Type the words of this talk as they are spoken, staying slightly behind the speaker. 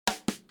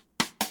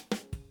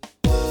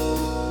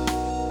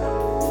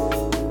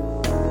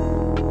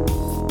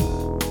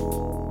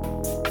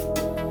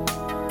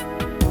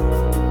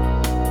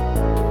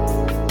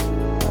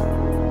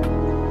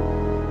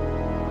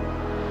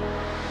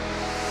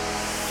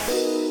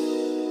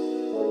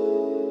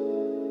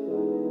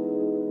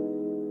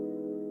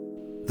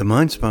The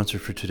mind sponsor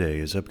for today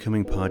is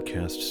upcoming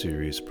podcast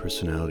series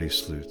Personality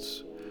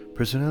Sleuths.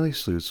 Personality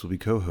Sleuths will be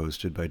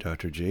co-hosted by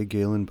Dr. J.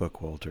 Galen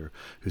Buckwalter,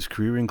 whose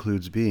career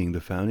includes being the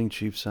founding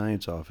chief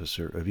science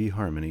officer of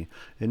eHarmony,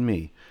 and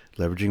me,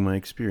 leveraging my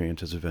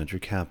experience as a venture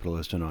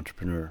capitalist and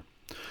entrepreneur.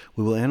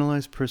 We will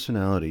analyze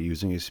personality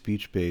using a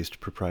speech-based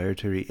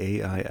proprietary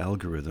AI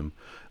algorithm,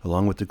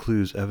 along with the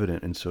clues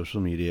evident in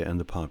social media and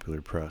the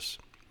popular press.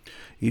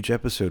 Each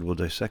episode will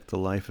dissect the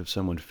life of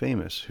someone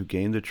famous who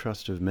gained the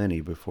trust of many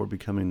before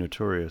becoming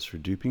notorious for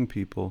duping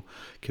people,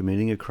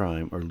 committing a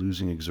crime, or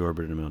losing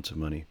exorbitant amounts of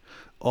money,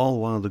 all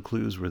while the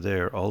clues were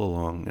there all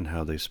along in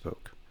how they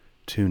spoke.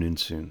 Tune in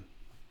soon.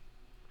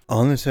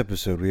 On this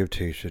episode, we have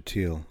Tasha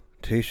Teal.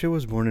 Tasha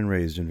was born and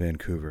raised in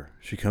Vancouver.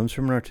 She comes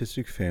from an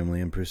artistic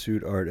family and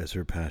pursued art as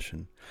her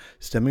passion.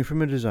 Stemming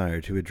from a desire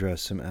to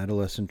address some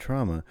adolescent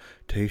trauma,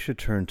 Tasha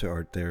turned to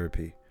art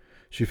therapy.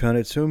 She found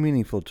it so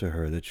meaningful to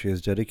her that she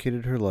has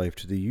dedicated her life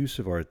to the use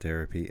of art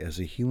therapy as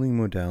a healing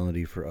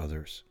modality for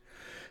others.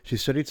 She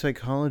studied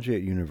psychology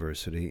at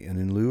university, and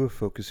in lieu of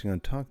focusing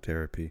on talk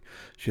therapy,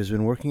 she has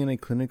been working in a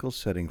clinical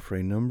setting for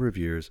a number of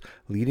years,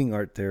 leading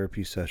art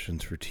therapy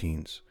sessions for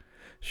teens.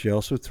 She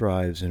also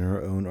thrives in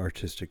her own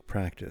artistic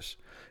practice.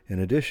 In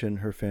addition,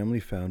 her family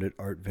founded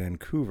Art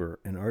Vancouver,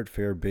 an art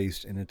fair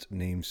based in its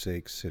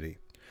namesake city.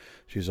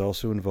 She is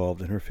also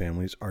involved in her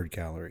family's art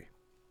gallery.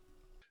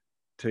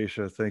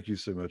 Tasha, thank you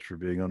so much for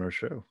being on our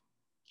show.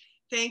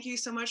 Thank you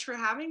so much for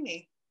having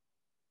me.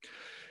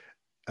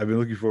 I've been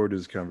looking forward to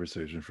this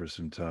conversation for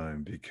some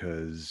time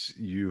because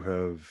you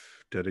have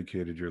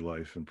dedicated your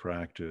life and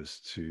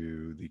practice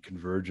to the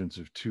convergence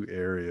of two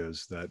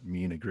areas that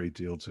mean a great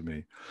deal to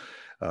me.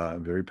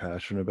 I'm very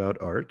passionate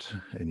about art,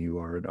 and you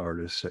are an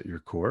artist at your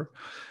core.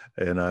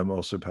 And I'm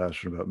also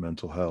passionate about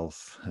mental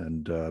health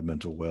and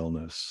mental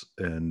wellness.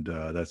 And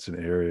that's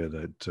an area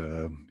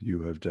that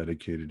you have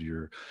dedicated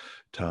your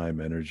time,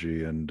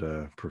 energy, and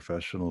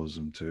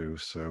professionalism to.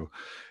 So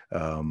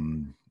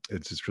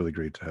it's just really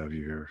great to have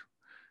you here.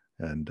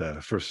 And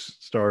for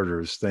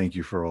starters, thank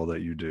you for all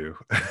that you do.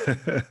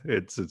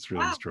 It's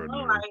really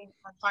extraordinary.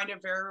 I find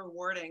it very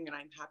rewarding, and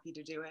I'm happy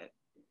to do it.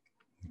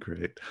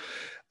 Great.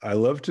 I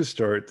love to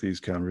start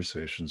these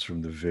conversations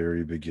from the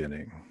very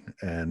beginning.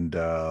 And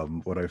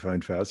what I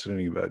find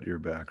fascinating about your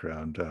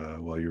background,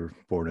 while you were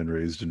born and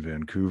raised in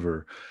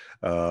Vancouver,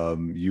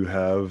 you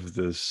have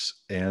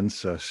this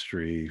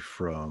ancestry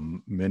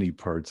from many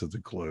parts of the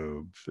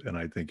globe. And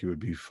I think it would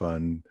be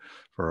fun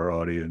for our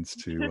audience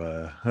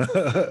to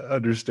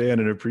understand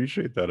and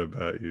appreciate that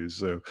about you.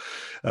 So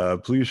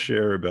please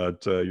share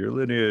about your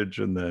lineage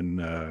and then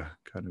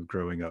kind of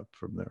growing up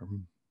from there.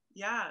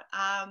 Yeah.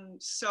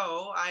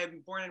 So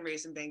I'm born and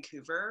raised in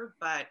Vancouver,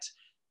 but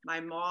my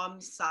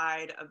mom's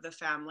side of the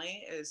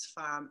family is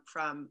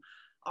from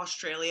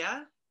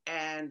Australia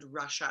and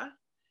Russia.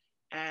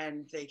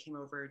 And they came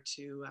over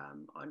to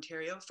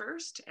Ontario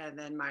first. And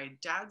then my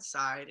dad's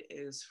side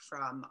is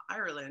from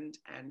Ireland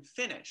and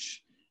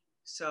Finnish.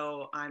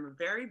 So I'm a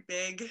very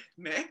big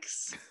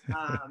mix.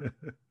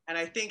 And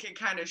I think it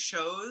kind of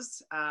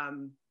shows.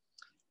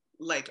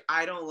 Like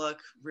I don't look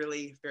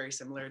really very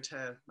similar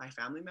to my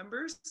family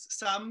members.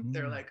 Some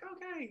they're like,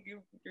 okay,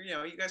 you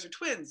guys are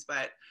twins,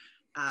 but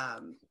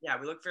yeah,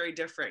 we look very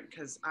different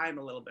because I'm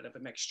a little bit of a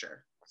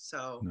mixture.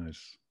 So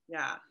nice.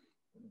 Yeah,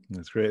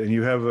 that's great. And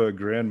you have a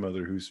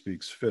grandmother who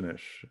speaks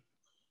Finnish.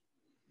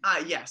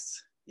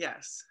 Yes.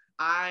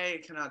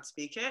 I cannot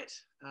speak it.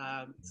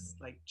 It's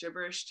like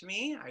gibberish to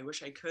me. I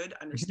wish I could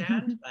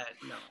understand, but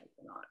no, I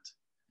cannot.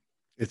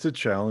 It's a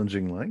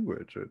challenging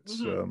language.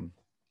 It's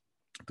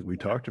we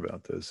talked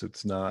about this.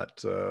 It's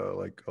not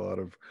like a lot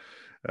of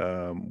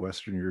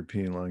Western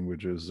European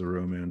languages, the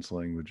Romance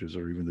languages,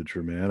 or even the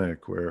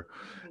Germanic, where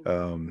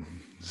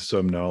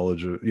some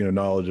knowledge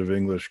of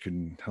English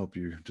can help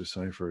you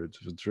decipher it.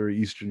 It's very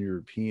Eastern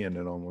European.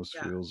 It almost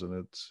feels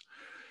in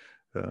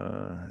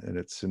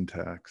its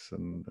syntax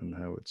and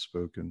how it's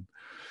spoken.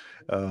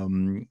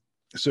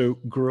 So,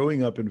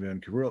 growing up in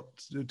Vancouver,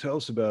 tell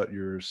us about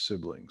your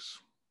siblings.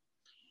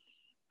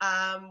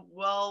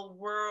 Well,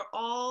 we're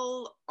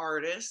all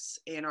artists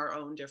in our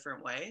own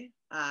different way.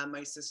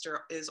 My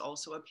sister is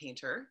also a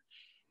painter.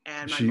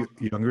 And is she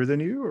younger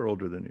than you or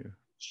older than you?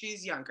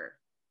 She's younger.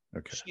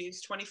 Okay.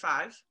 She's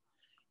 25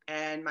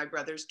 and my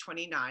brother's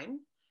 29.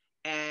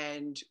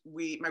 And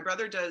my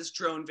brother does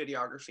drone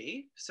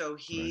videography. So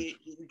he's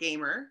a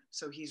gamer.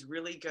 So he's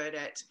really good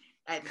at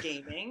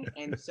gaming.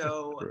 And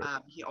so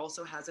he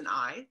also has an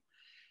eye.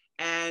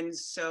 And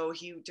so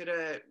he did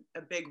a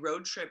big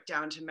road trip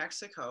down to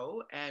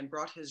Mexico and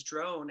brought his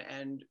drone.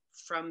 And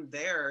from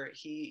there,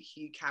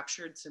 he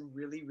captured some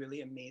really,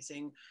 really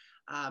amazing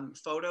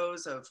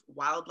photos of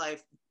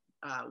wildlife,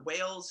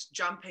 whales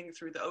jumping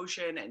through the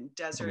ocean and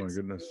deserts. Oh my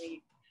goodness.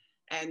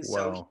 And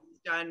so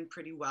he's done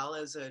pretty well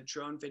as a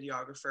drone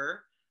videographer.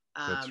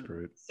 That's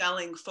great.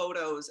 Selling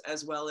photos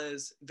as well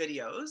as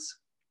videos.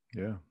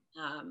 Yeah.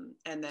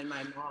 And then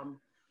my mom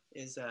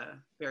is a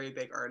very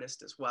big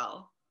artist as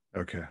well.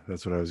 Okay,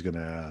 that's what I was going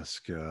to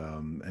ask.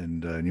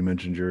 And you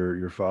mentioned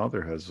your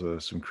father has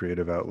some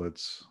creative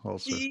outlets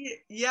also.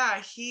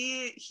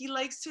 He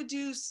likes to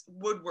do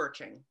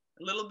woodworking.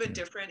 A little bit Yeah,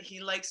 different. He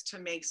likes to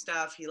make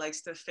stuff. He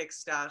likes to fix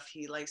stuff.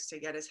 He likes to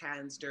get his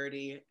hands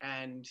dirty,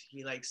 and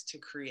he likes to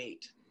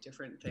create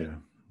different things. yeah,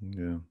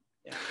 yeah.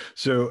 Yeah.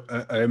 So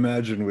I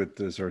imagine with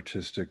this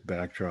artistic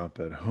backdrop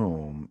at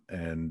home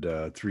and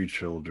three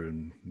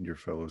children, your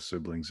fellow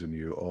siblings, and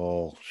you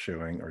all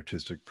showing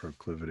artistic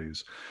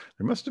proclivities,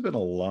 there must have been a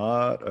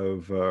lot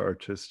of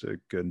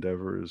artistic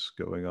endeavors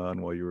going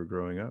on while you were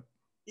growing up.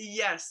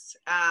 Yes.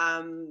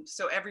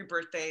 So every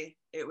birthday,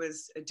 it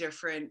was a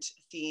different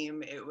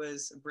theme. It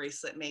was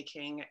bracelet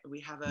making. We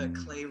have a Mm.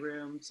 clay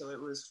room, so it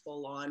was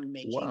full on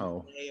making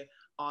Wow. clay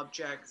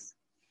objects.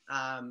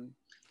 Um,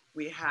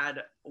 we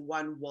had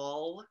one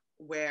wall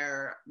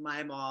where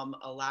my mom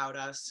allowed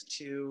us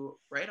to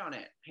write on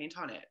it, paint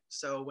on it.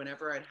 So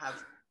whenever I'd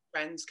have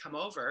friends come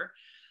over,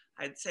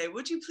 I'd say,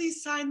 "Would you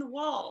please sign the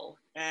wall?"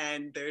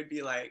 And they'd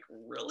be like,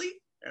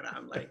 "Really?" And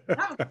I'm like,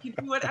 "Yeah, you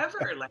can do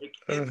whatever. Like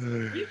it's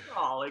free for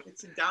all. Like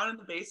it's down in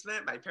the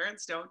basement. My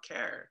parents don't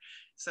care."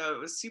 So it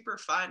was super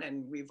fun,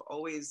 and we've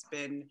always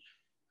been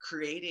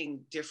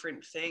creating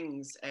different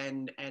things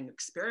and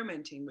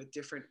experimenting with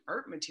different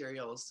art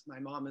materials. My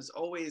mom is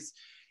always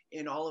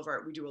in all of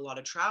our. We do a lot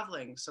of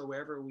traveling, so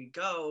wherever we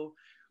go,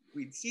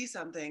 we'd see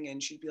something,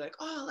 and she'd be like,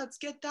 "Oh, let's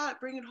get that.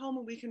 Bring it home,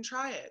 and we can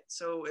try it."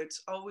 So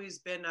it's always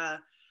been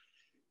a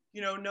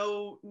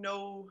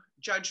no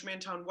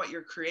judgment on what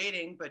you're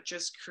creating, but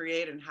just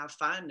create and have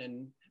fun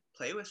and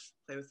play with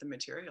the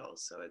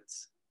materials. So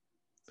it's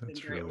been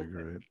That's very really open.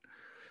 great.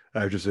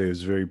 I have to say, I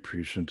was very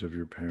prescient of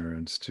your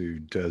parents to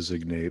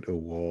designate a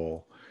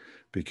wall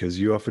because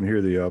you often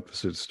hear the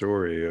opposite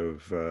story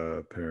of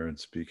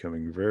parents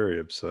becoming very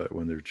upset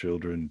when their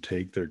children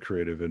take their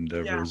creative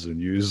Yeah, endeavors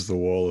and use the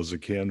wall as a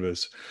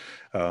canvas.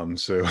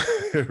 So,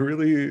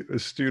 really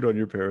astute on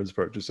your parents'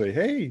 part to say,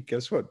 hey,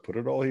 guess what? Put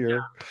it all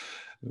here.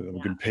 We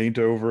yeah, can paint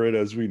over it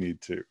as we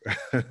need to.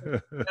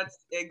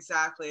 that's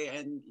exactly.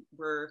 And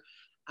we're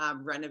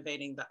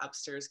renovating the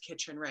upstairs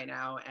kitchen right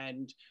now,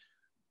 and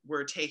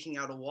we're taking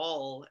out a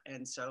wall.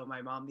 And so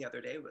my mom the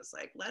other day was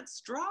like,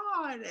 "Let's draw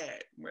on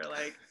it." We're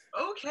like,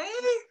 "Okay."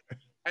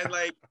 And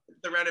like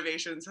the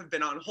renovations have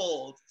been on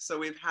hold, so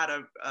we've had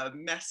a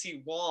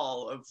messy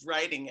wall of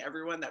writing.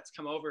 Everyone that's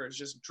come over has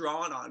just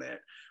drawn on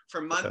it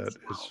for That months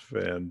is now.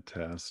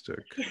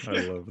 fantastic. I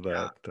love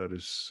Yeah, that. That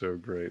is so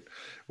great.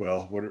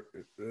 Well,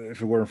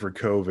 if it weren't for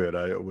COVID,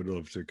 I would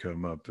love to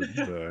come up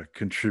and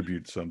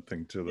contribute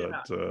something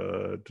yeah.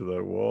 to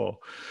that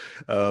wall.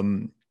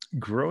 Um,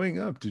 Growing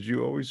up, did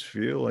you always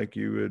feel like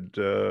you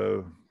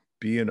would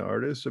be an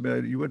artist? I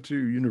mean, you went to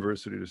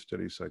university to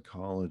study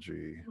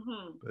psychology,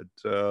 Mhm. but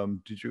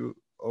did you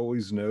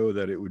always know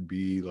that it would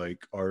be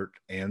like art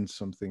and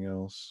something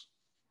else?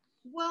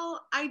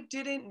 Well, I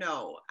didn't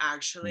know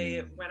actually.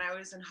 Hmm. When I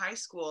was in high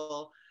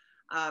school,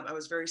 I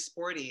was very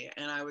sporty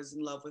and I was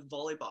in love with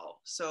volleyball.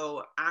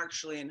 So,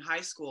 actually, in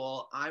high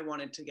school, I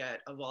wanted to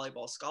get a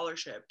volleyball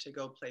scholarship to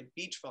go play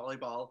beach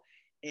volleyball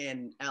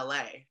in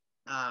LA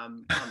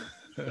on the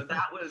beach. So,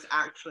 that was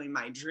actually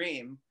my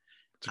dream.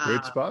 It's a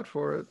great Uh, spot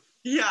for it.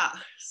 yeah.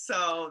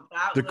 So,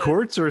 that The was,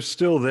 courts are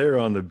still there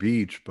on the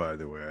beach, by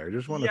the way. I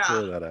just want to yeah,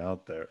 throw that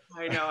out there.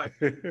 I know. I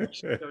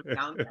should go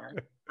down there.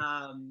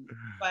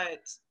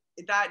 But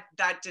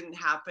that didn't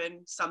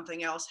happen.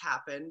 Something else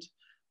happened.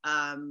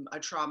 A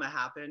trauma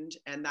happened,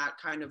 and that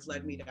kind of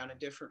led me Mm, down a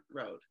different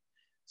road.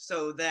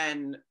 So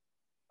then,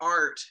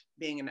 art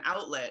being an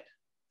outlet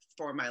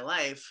for my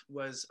life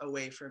was a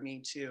way for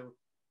me to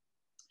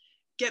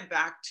get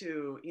back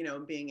to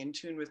being in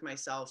tune with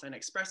myself and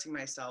expressing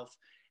myself.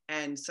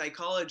 And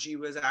psychology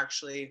was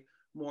actually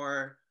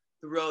more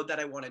the road that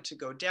I wanted to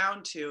go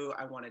down to.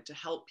 I wanted to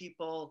help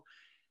people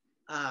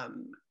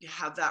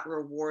have that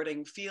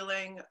rewarding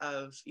feeling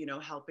of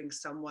helping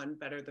someone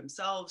better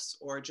themselves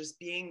or just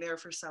being there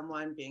for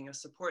someone, being a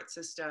support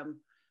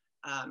system.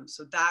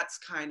 So that's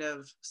kind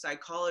of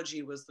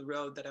psychology was the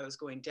road that I was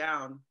going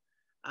down.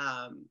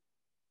 um,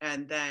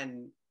 and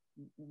then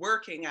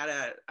working at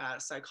a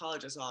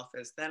psychologist's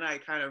office, then I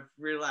kind of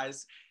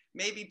realized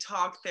maybe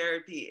talk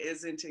therapy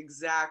isn't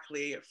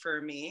exactly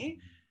for me.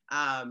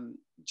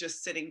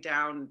 Just sitting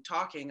down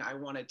talking, I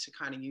wanted to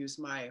kind of use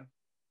my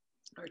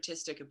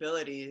artistic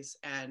abilities.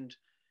 And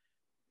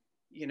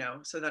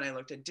so then I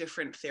looked at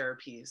different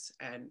therapies,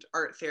 and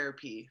art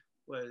therapy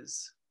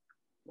was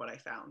what I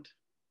found.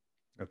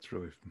 that's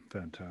really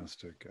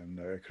fantastic. And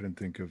I couldn't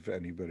think of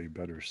anybody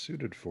better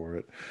suited for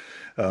it.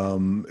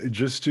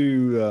 Just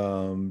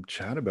to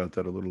chat about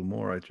that a little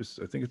more, I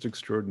think it's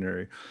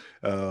extraordinary.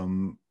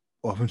 Um,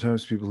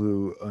 Oftentimes, people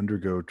who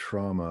undergo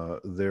trauma,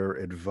 they're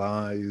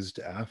advised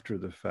after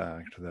the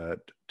fact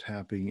that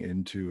tapping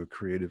into a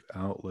creative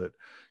outlet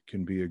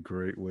can be a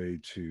great way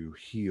to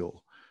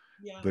heal.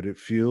 Yeah. But it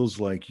feels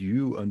like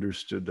you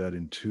understood that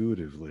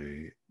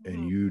intuitively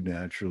and Mhm. you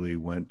naturally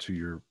went to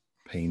your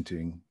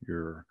painting,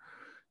 your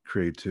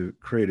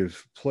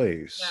creative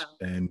place Yeah.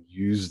 and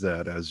use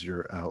that as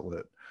your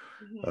outlet.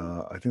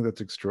 Mhm. I think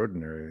that's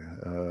extraordinary.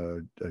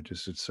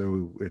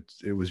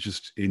 It was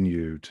just in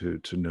you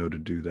to know to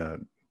do that.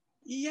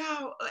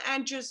 Yeah,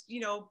 and just,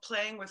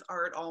 playing with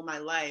art all my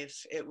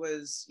life, it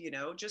was,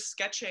 just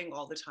sketching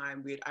all the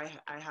time.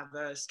 I have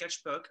a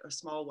sketchbook, a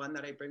small one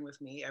that I bring with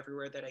me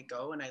everywhere that I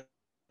go, and I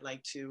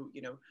like to,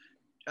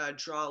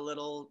 draw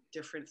little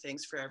different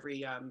things for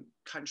every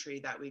country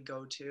that we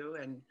go to,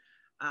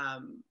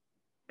 um,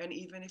 and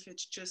even if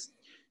it's just,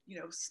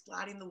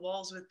 splatting the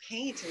walls with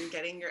paint and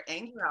getting your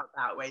anger out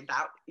that way,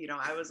 that,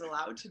 I was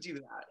allowed to do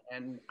that.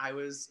 And I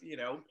was,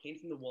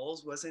 painting the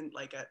walls wasn't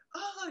like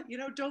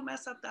don't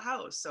mess up the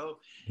house. So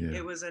Yeah,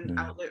 it was an yeah,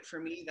 outlet for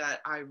me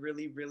that I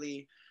really,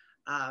 really,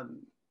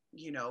 um,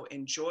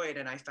 enjoyed,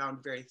 and I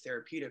found very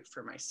therapeutic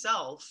for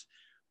myself.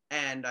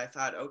 And I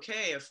thought,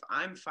 okay, if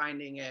I'm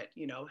finding it,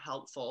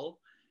 helpful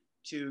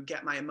to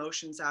get my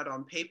emotions out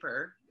on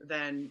paper,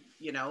 then,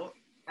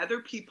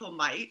 other people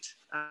might.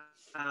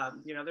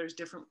 There's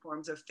different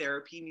forms of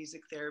therapy,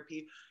 music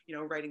therapy,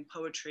 writing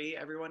poetry.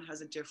 Everyone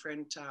has a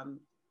different,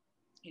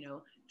 you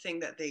know, thing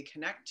that they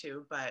connect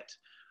to. But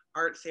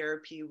art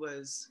therapy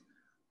was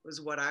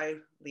what I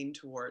leaned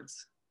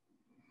towards.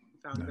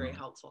 Found very no.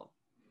 helpful.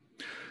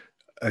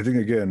 I think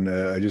again,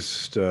 I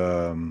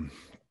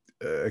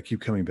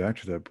keep coming back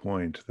to that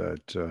point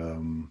that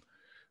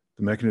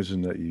the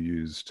mechanism that you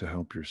use to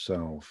help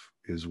yourself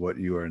is what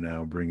you are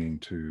now bringing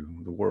to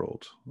the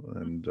world,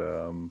 and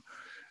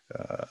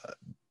uh,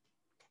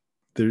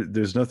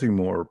 there's nothing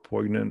more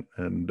poignant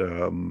and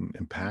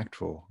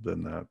impactful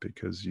than that,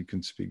 because you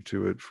can speak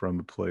to it from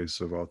a place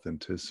of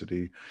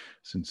authenticity,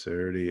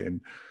 sincerity,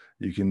 and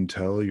you can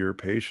tell your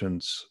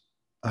patients,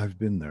 "I've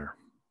been there.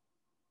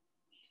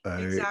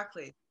 I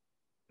Exactly.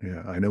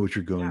 Yeah, I know what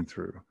you're Yeah. going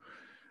through.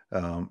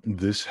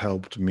 This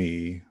helped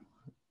me,"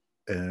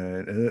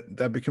 and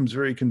that becomes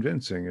very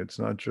convincing. It's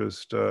not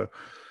just uh,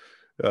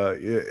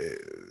 i-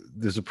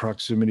 there's a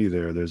proximity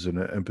there. There's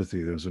an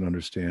empathy. There's an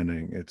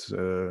understanding. It's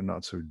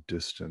not so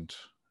distant.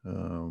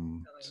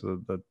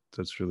 So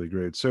that's really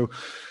great. So,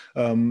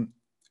 um,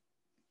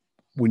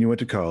 when you went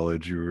to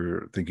college, you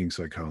were thinking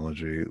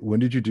psychology. When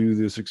did you do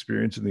this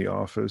experience in the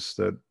office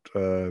that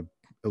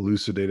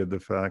elucidated the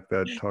fact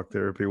that talk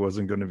therapy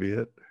wasn't going to be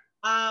it?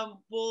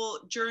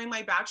 Well, during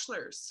my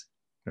bachelor's,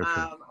 Okay.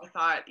 I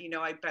thought,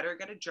 I better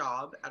get a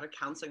job at a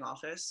counseling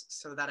office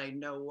so that I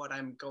know what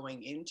I'm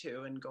going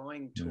into and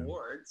going Yeah.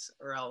 towards,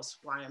 or else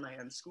why am I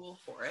in school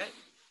for it?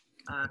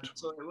 Right.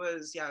 So it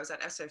was, yeah, I was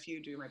at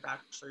SFU doing my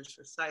bachelor's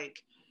for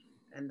psych,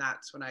 and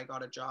that's when I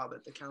got a job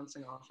at the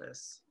counseling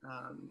office.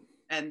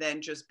 And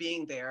then just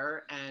being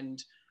there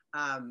and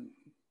um,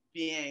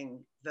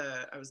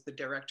 I was the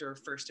director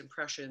of first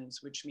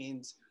impressions, which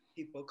means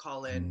people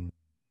call in,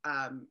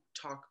 Mm,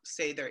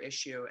 say their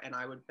issue, and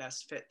I would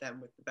best fit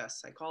them with the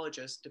best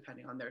psychologist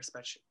depending on their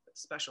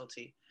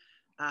specialty.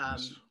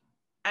 yes. Um,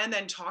 and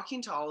then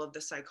talking to all of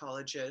the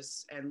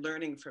psychologists and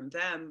learning from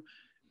them,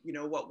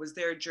 what was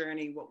their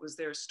journey, what was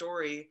their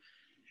story.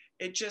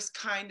 It just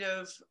kind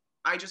of,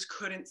 I just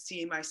couldn't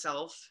see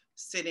myself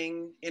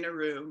sitting in a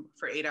room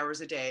for 8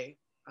 hours a day,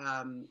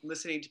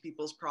 listening to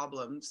people's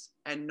problems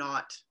and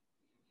not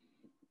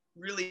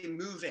really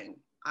moving.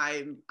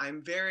 I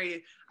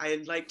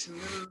like to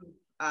move.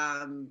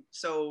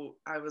 So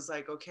I was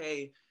like,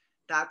 okay,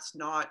 that's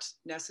not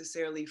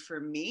necessarily for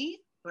me,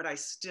 but I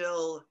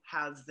still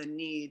have the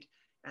need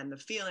and the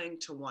feeling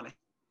to want to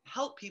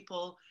help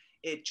people.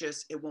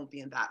 It won't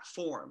be in that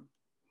form.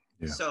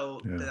 Yeah.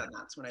 So Yeah.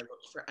 that's when I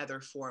looked for other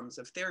forms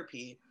of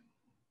therapy.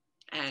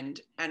 And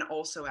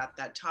also at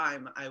that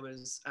time I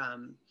was,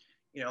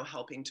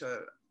 helping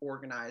to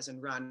organize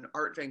and run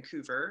Art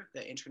Vancouver,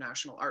 the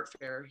international art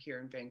fair here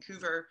in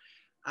Vancouver.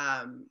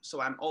 So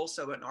I'm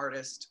also an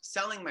artist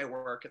selling my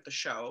work at the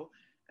show,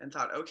 and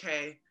thought,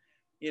 okay,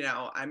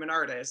 I'm an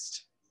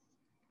artist,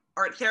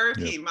 art Yeah.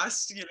 therapy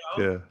must,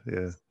 Yeah.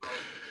 Yeah. so,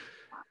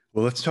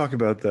 Well, let's talk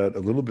about that a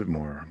little bit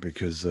more,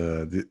 because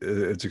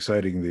it's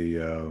exciting, the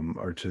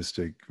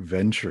artistic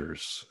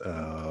ventures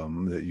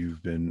that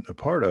you've been a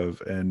part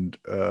of. And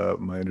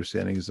my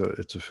understanding is that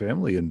it's a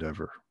family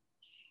endeavor.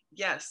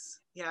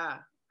 yes, yeah.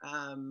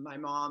 My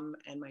mom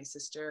and my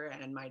sister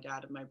and my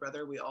dad and my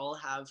brother, we all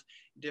have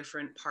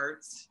different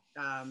parts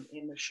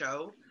in the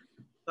show.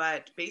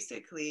 But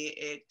basically,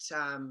 it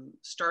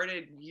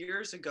started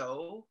years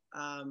ago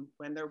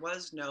when there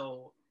was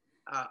no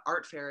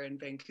art fair in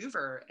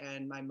Vancouver,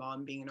 and my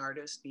mom being an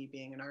artist, me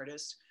being an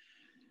artist.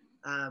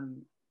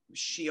 Um,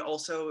 she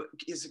also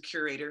is a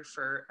curator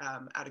for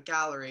at a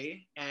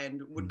gallery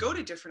and would go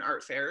to Mm, different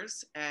art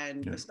fairs,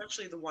 and yeah.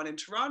 especially the one in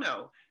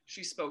Toronto.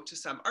 She spoke to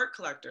some art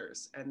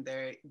collectors, and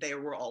they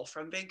were all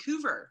from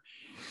Vancouver.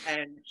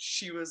 And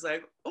she was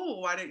like, "Oh,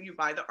 why don't you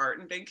buy the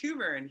art in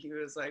Vancouver?" And he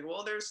was like,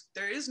 "Well,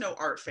 there is no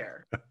art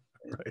fair."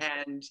 Right.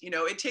 And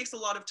it takes a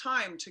lot of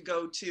time to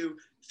go to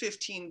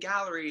 15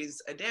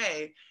 galleries a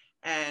day,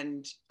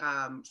 and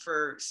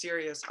for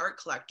serious art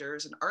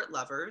collectors and art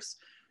lovers,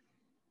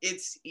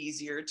 it's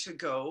easier to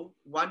go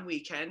one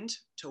weekend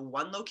to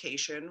one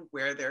location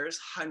where there's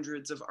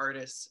hundreds of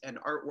artists and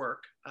artwork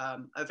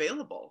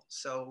available.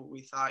 So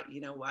we thought,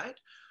 you know what,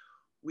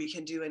 we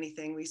can do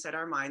anything we set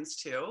our minds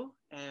to.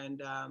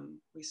 And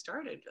we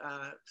started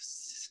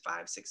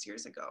 5-6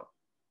 years ago.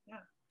 Yeah.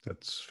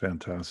 That's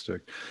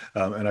fantastic.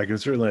 And I can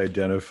certainly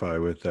identify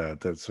with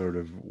that sort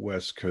of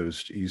West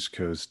Coast, East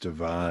Coast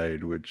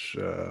divide, which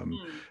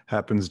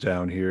happens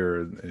down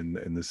here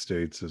in the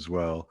States as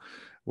well,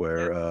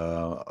 where Yeah.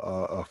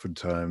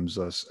 oftentimes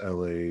us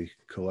LA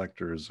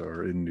collectors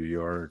are in New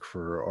York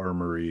for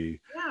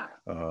Armory Yeah.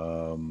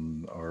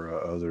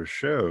 or other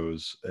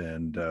shows.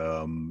 And,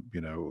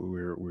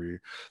 we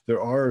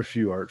there are a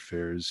few art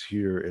fairs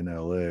here in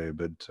LA,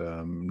 but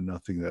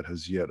nothing that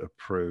has yet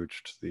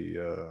approached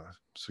the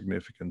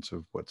significance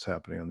of what's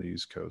happening on the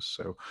East Coast.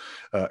 So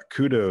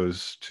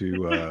kudos to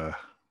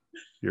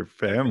your I've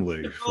been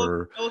family to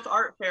for both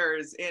art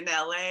fairs in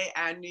LA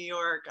and New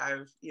York.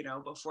 I've,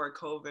 before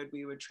COVID,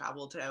 we would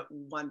travel to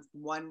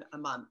one a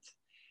month,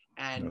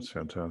 and that's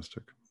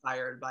fantastic.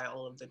 inspired by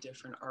all of the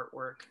different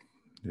artwork.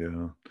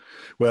 Yeah.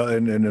 Well,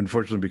 and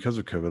unfortunately, because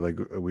of COVID,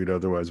 like we'd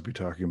otherwise be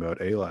talking about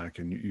ALAC,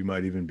 and you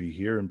might even be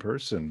here in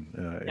person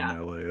in Yeah,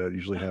 LA. That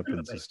usually happens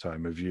definitely. this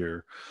time of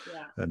year.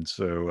 Yeah. And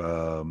so,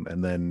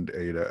 and then,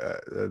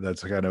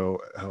 that's kind of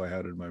how I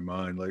had it in my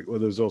mind. Like, well,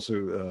 there's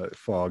also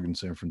fog in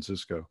San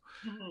Francisco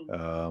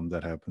Mhm.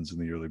 that happens in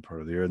the early part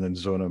of the year. And then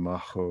Zona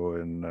Majo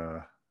in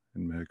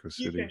Mexico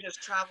You can City.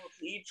 just travel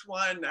to each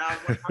one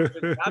after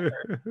the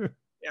other.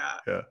 Yeah.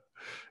 Yeah.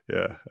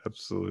 Yeah,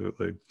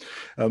 absolutely.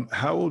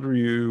 How old were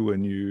you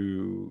when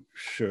you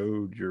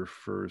showed your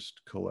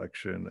first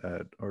collection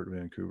at Art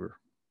Vancouver?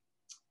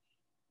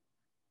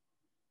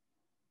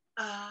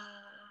 Uh,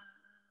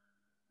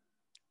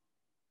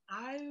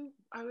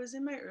 I was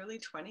in my early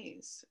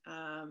 20s.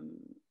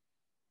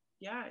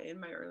 Yeah, in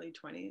my early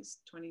 20s,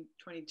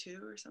 2022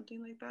 or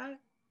something like that.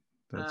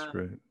 That's Um,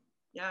 great.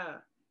 yeah,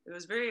 it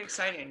was very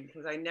exciting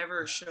because I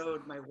never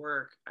showed my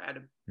work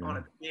on Yeah,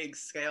 a big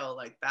scale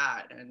like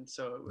that. And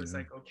so it was yeah,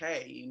 like,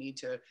 okay, you need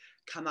to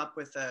come up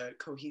with a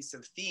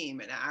cohesive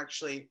theme. And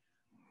actually,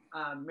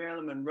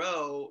 Marilyn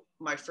Monroe,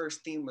 my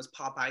first theme was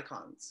pop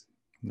icons.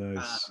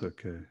 nice. Um,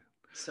 Okay,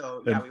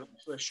 so yeah, and we went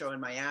to a show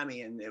in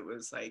Miami, and it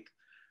was like,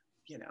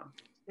 you know,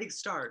 big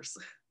stars.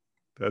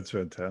 that's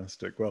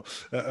fantastic. Well,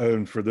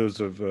 and for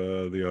those of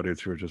the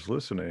audience who are just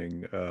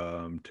listening,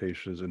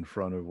 Tasha's in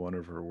front of one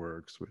of her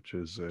works, which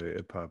is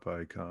a pop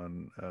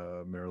icon,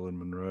 Marilyn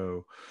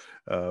Monroe,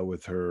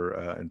 with her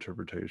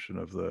interpretation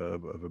of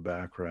a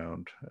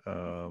background,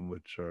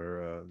 which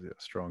are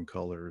strong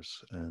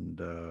colors and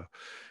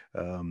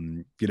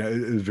it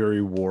is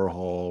very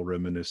Warhol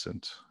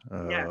reminiscent.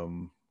 Yeah,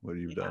 What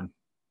you've yeah, done.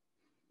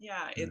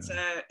 yeah. Yeah.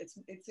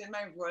 It's in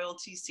my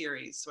royalty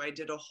series. So I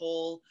did a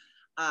whole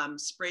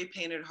spray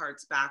painted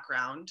hearts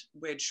background,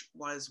 which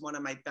was one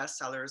of my best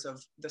sellers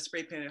of the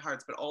spray painted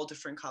hearts, but all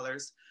different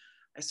colors.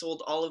 I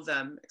sold all of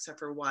them except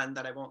for one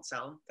that I won't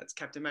sell, that's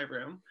kept in my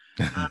room.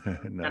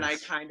 And I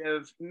Nice. kind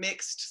of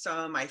mixed some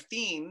of my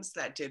themes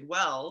that did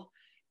well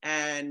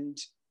and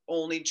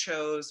only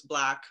chose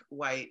black,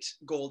 white,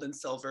 gold, and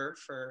silver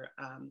for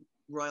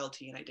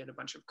royalty. And I did a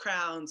bunch of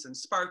crowns and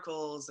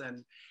sparkles.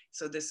 And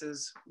so this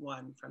is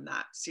one from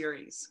that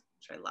series,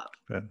 which I love.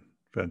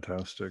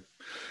 Fantastic.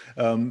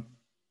 Um,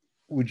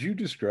 would you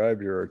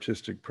describe your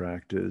artistic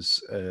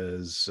practice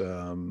as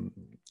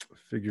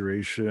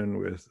figuration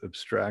with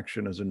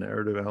abstraction as a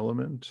narrative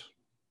element?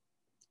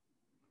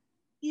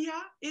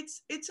 Yeah,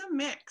 it's a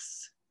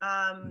mix.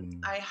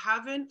 Mm, I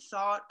haven't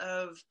thought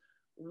of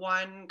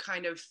one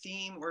kind of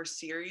theme or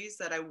series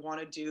that I want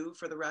to do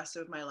for the rest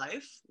of my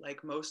life,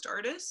 like most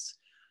artists.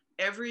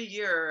 Every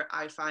year,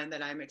 I find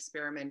that I'm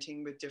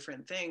experimenting with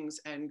different things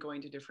and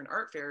going to different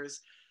art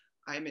fairs.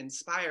 I'm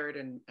inspired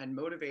and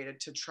motivated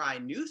to try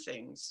new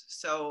things.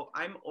 So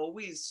I'm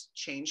always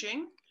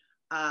changing.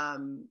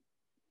 Um,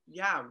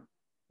 yeah,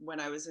 when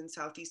I was in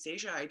Southeast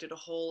Asia, I did a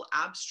whole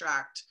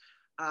abstract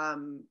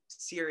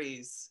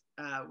series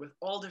with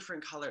all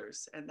different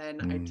colors. And then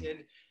I mm.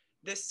 did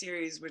this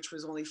series, which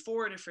was only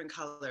 4 different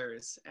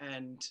colors.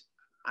 And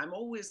I'm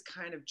always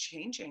kind of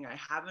changing.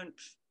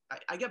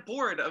 I get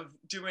bored of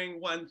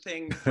doing one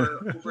thing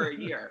for over a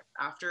year.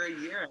 After a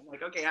year, I'm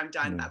like, okay, I'm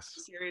done. That's the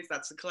Nice. series.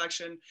 That's the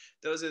collection.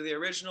 Those are the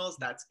originals.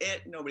 That's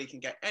it. Nobody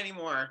can get any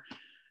more.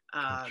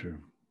 Gotcha.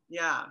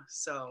 Yeah.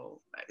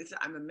 So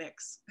I'm a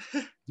mix.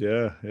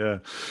 Yeah, yeah.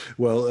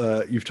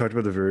 Well, you've talked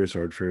about the various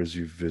art fairs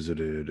you've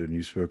visited, and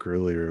you spoke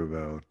earlier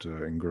about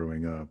in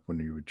growing up when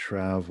you would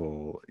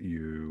travel,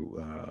 you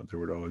there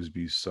would always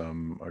be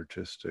some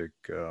artistic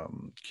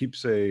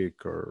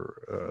keepsake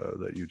or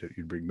that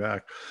you'd bring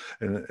back,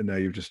 and now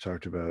you've just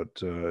talked about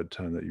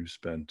time that you've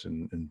spent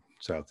in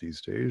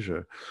Southeast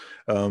Asia.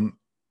 Um,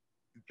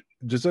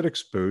 does that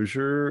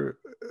exposure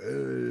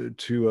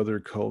to other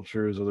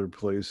cultures, other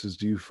places,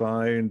 do you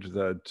find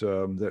that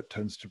that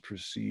tends to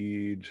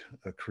precede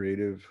a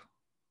creative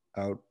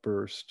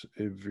outburst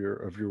of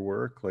your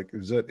work? Like,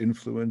 does that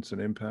influence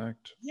and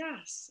impact?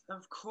 Yes,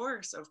 of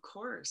course, of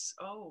course.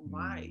 Oh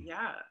my, Mm,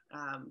 yeah.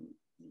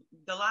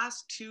 The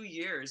last 2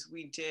 years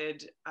we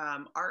did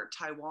Art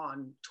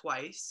Taiwan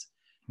twice,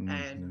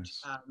 and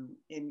nice.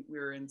 we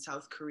were in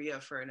South Korea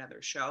for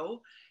another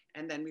show,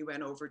 and then we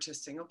went over to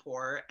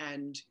Singapore,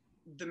 and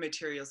the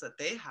materials that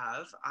they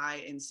have, I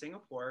in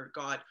Singapore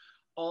got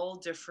all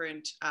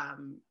different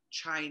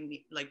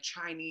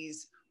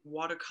Chinese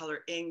watercolor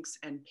inks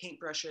and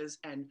paintbrushes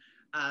and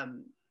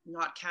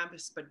not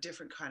canvas but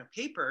different kind of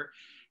paper.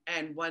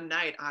 And one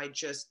night I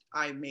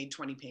made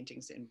 20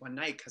 paintings in one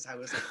night because I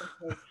was like,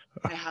 okay,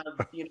 I have,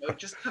 it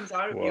just comes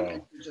out of you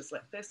and Wow. you just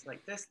like this,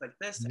 like this, like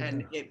this. Yeah.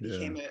 And it Yeah.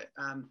 became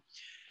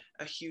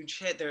a huge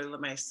hit. They're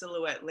my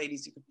silhouette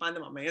ladies. You can find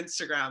them on my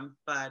Instagram.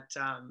 But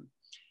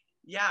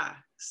yeah,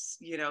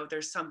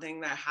 there's something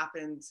that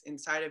happens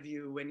inside of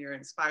you when you're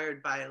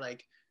inspired by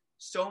like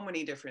so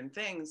many different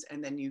things.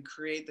 And then you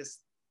create this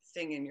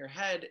thing in your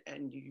head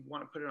and you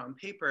want to put it on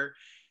paper.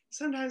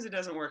 Sometimes it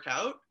doesn't work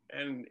out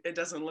and it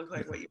doesn't look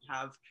like Yeah. what you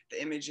have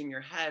the image in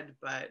your head,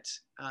 but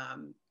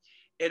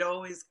it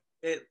always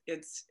it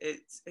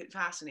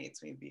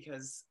fascinates me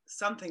because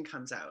something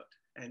comes out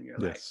and you're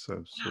like, Yes, wow,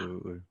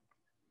 absolutely.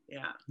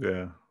 yeah.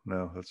 Yeah,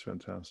 no, that's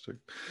fantastic.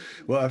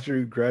 Mhm. Well,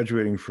 after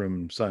graduating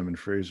from Simon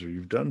Fraser,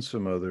 you've done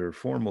some other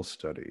formal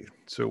study.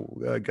 So,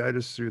 guide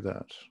us through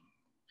that.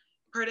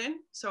 Pardon?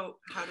 So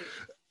how did,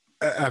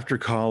 After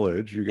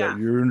college, you got yeah,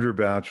 your under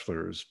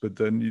bachelor's, but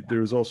then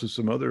there was also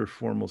some other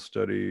formal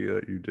study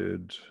that you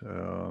did,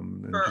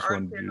 and for just art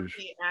wanted you to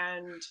therapy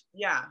and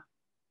yeah,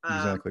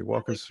 exactly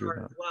walk Emily us through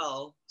Carr that. as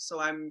well. So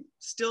I'm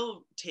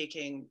still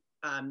taking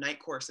night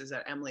courses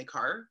at Emily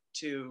Carr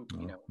to,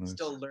 Oh, nice.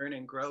 still learn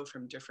and grow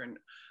from different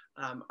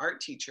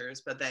art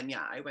teachers. But then,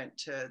 yeah, I went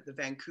to the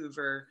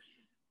Vancouver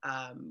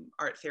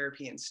Art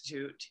Therapy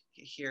Institute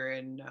here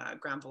in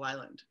Granville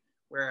Island,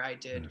 where I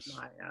did Nice.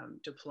 my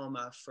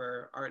diploma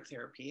for art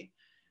therapy.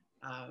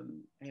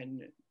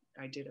 And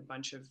I did a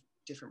bunch of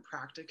different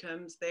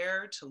practicums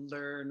there to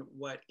learn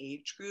what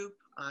age group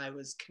I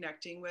was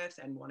connecting with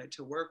and wanted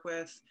to work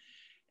with.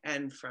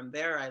 And from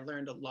there, I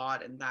learned a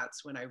lot. And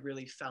that's when I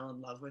really fell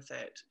in love with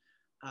it.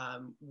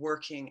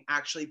 Working,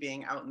 actually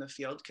being out in the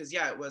field, because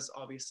yeah, it was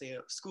obviously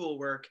a school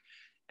work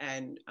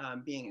and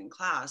being in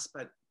class,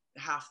 but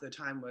half the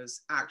time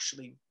was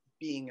actually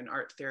being an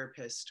art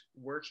therapist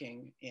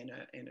working in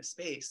a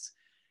space.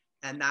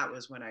 And that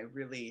was when I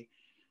really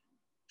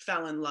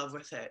fell in love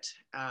with it.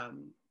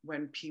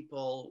 When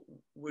people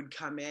would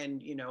come in,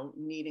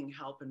 needing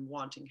help and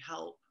wanting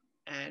help,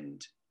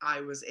 and I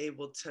was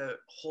able to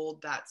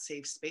hold that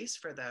safe space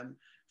for them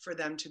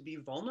to be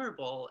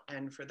vulnerable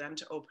and for them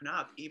to open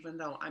up, even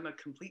though I'm a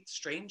complete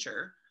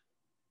stranger.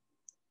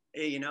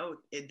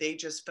 They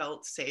just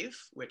felt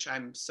safe, which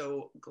I'm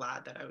so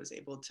glad that I was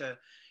able to,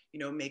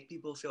 make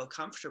people feel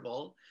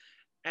comfortable,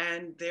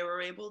 and they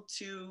were able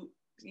to,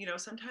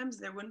 sometimes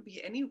there wouldn't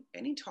be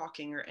any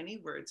talking or any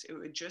words. It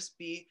would just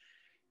be,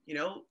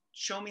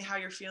 show me how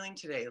you're feeling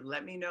today,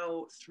 let me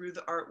know through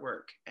the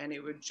artwork, and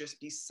it would just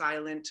be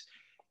silent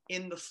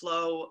in the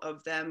flow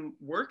of them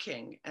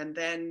working. And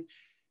then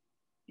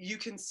you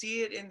can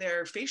see it in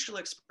their facial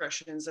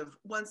expressions of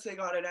once they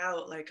got it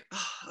out, like,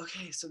 oh,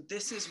 okay, so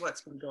this is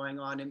what's been going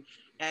on.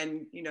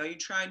 And you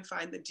try and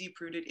find the deep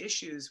rooted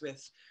issues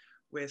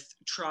with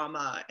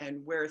trauma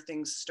and where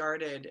things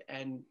started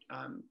and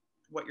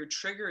what you're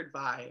triggered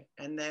by.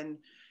 And then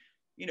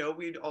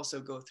we'd also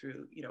go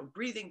through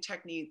breathing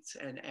techniques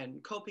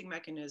and coping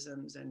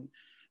mechanisms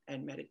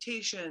and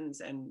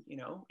meditations and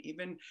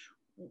even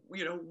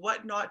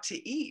what not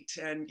to eat,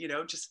 and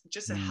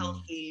just a Mm,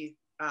 healthy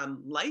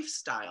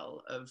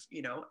lifestyle of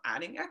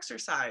adding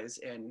exercise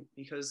in,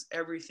 because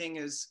everything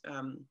is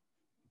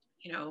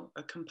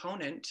a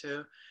component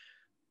to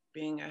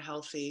being a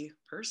healthy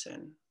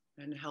person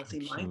and a healthy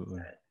absolutely.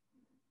 mindset.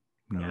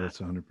 No, Yeah. that's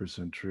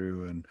 100%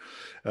 true. And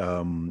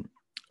um,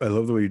 I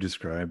love the way you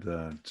describe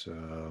that.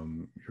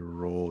 Your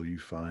role you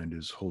find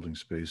is holding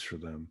space for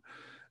them.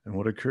 And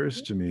what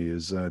occurs to me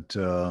is that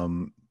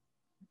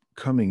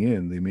coming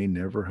in, they may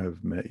never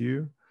have met you,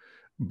 Yeah.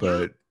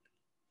 but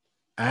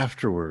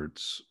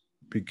afterwards,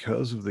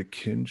 because of the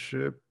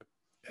kinship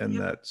and Yeah.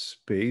 that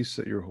space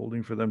that you're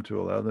holding for them to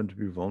allow them to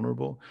be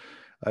vulnerable,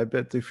 I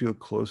bet they feel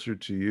closer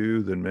to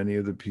you than many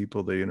of the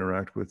people they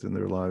interact with in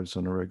their lives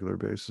on a regular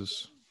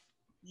basis.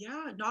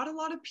 Yeah, not a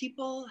lot of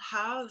people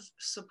have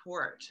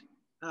support.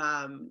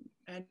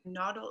 And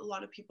not a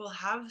lot of people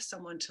have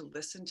someone to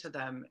listen to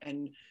them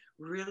and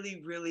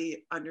really,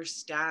 really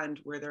understand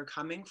where they're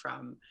coming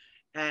from.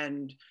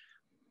 And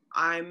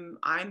I'm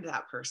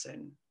that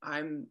person.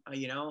 I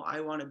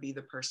want to be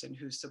the person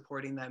who's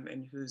supporting them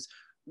and who's,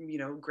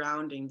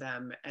 grounding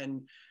them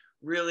and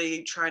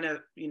really trying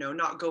to,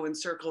 not go in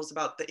circles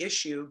about the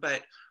issue,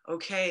 but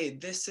okay,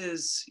 this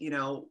is,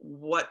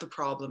 what the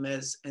problem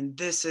is. And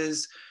this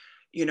is,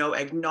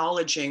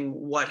 acknowledging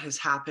what has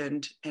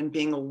happened and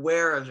being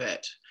aware of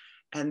it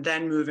and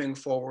then moving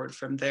forward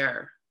from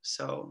there.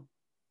 So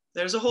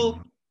there's a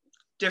whole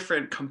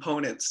different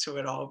components to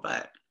it all,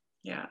 but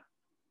Yeah.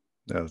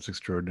 Yeah, that's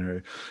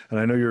extraordinary. And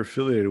I know you're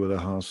affiliated with a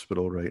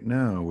hospital right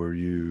now where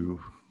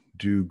you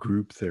do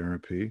group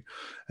therapy.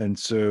 And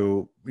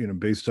so,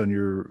 based on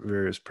your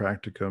various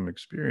practicum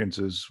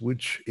experiences,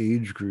 which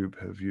age group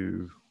have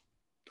you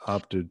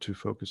opted to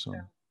focus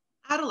on?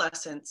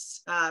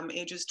 Adolescents,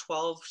 ages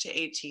 12 to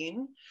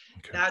 18.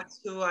 Okay. That's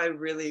who I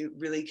really,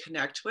 really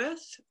connect with.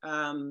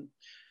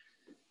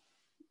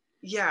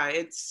 Yeah,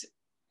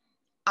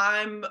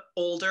 I'm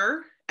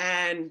older,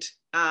 and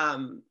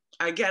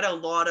I get a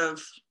lot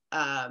of,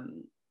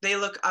 they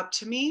look up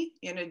to me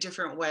in a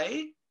different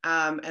way,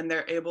 and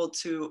they're able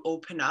to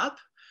open up.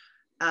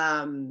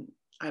 Um,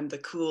 I'm the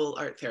cool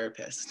art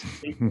therapist,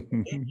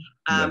 basically.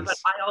 But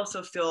Nice. I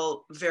also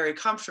feel very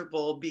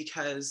comfortable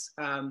because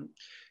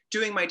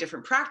doing my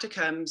different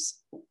practicums,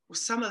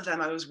 some of them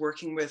I was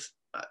working with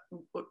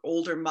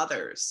older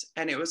mothers,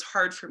 and it was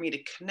hard for me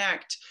to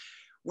connect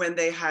when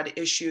they had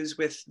issues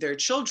with their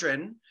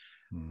children.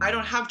 I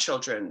don't have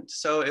children.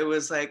 So it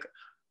was like,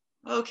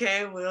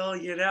 okay, well,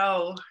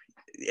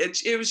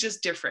 it was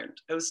just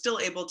different. I was still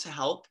able to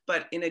help,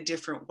 but in a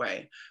different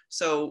way.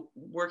 So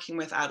working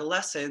with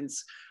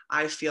adolescents,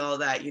 I feel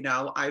that,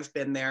 I've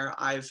been there.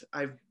 I've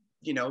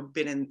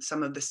been in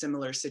some of the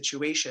similar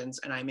situations,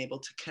 and I'm able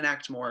to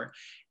connect more.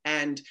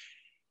 And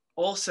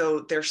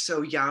also they're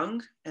so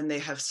young and they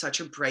have such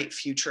a bright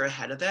future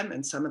ahead of them.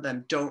 And some of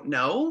them don't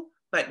know,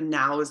 but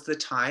now is the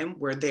time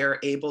where they're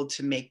able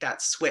to make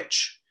that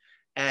switch.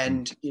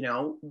 And,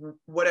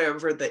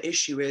 whatever the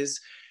issue is,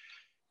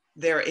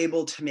 they're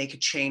able to make a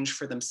change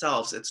for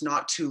themselves. It's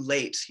not too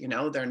late. They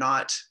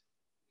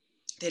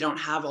don't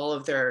have all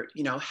of their,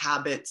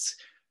 habits,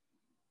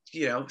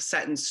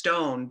 set in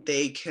stone.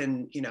 They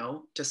can,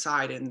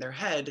 decide in their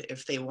head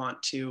if they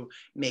want to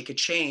make a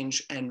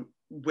change, and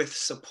with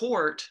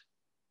support,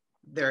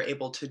 they're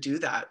able to do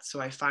that.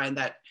 So I find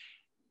that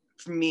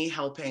for me,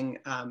 helping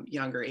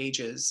younger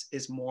ages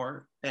is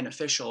more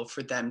beneficial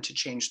for them to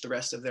change the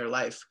rest of their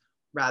life,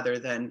 rather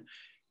than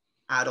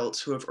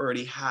adults who have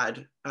already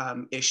had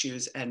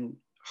issues, and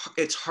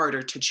it's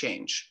harder to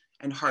change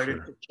and harder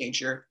Sure. to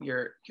change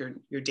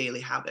your daily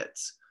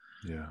habits.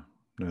 Yeah.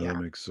 No, Yeah.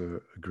 that makes a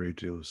great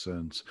deal of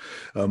sense.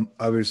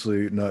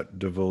 Obviously, not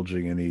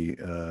divulging any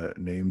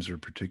names or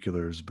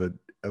particulars, but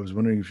I was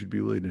wondering if you'd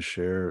be willing to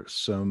share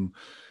some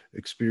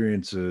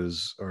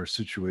experiences or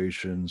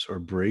situations or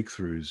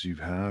breakthroughs you've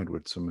had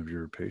with some of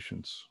your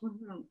patients.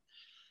 Mhm.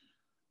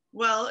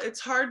 Well, it's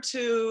hard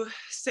to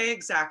say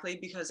exactly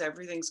because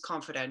everything's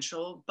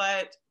confidential,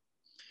 but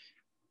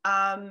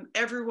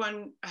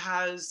everyone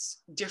has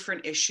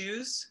different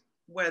issues,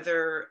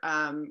 whether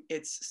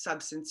it's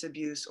substance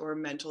abuse or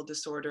mental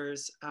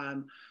disorders,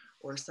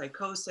 or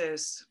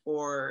psychosis,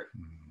 or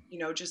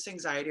Mm. just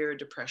anxiety or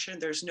depression.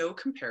 There's no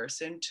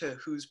comparison to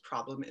whose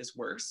problem is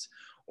worse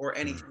or Sure.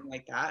 anything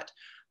like that.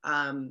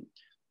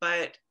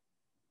 But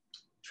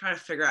trying to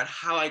figure out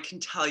how I can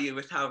tell you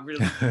without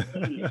really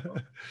telling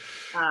you.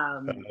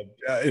 Um,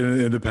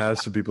 In the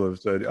past, some people have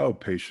said, "Oh,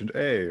 patient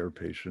A or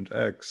patient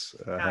X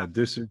yeah, had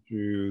this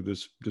issue.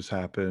 This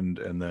happened,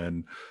 and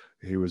then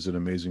he was an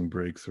amazing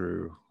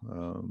breakthrough."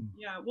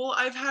 yeah. Well,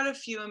 I've had a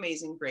few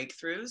amazing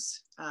breakthroughs.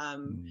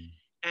 Mm,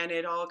 And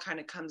it all kind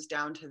of comes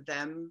down to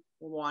them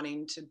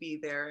wanting to be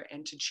there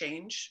and to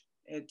change.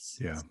 yeah, It's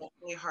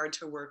definitely hard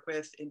to work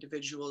with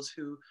individuals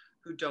who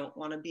don't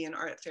want to be in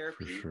art for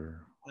therapy,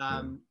 sure.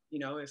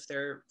 Yeah, if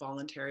they're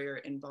voluntary or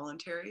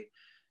involuntary.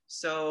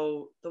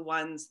 So the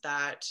ones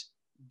that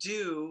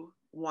do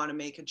want to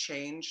make a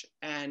change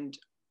and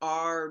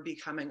are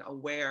becoming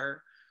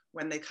aware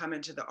when they come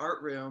into the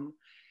art room.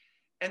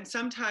 And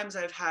sometimes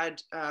I've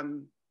had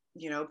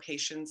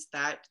patients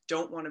that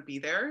don't want to be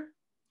there,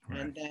 right.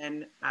 and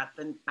then at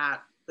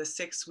the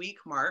 6 week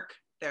mark,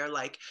 they're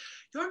like,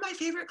 "You're my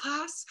favorite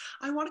class.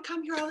 I want to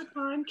come here all the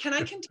time. Can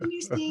I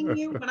continue seeing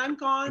you when I'm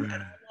gone?" And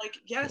I'm like,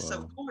 "Yes, of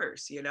Wow,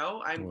 course.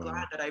 I'm glad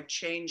wow. that I've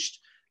changed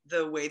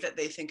the way that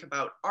they think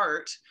about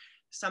art."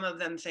 Some of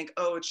them think,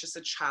 "Oh, it's just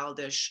a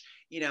childish,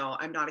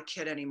 I'm not a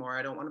kid anymore.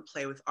 I don't want to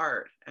play with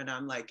art." And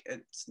I'm like,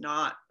 it's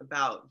not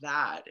about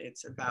that.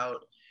 It's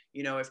about,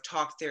 if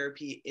talk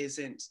therapy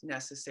isn't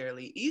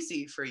necessarily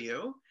easy for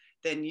you,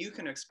 then you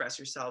can express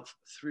yourself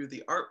through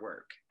the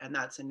artwork. And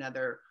that's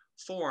another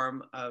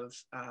form of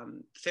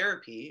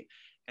therapy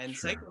and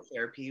Sure.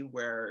 psychotherapy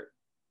where,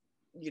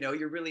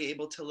 you're really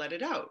able to let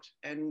it out.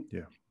 And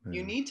Yeah,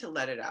 you yeah, need to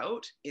let it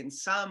out in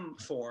some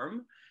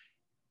form,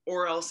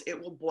 or else it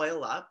will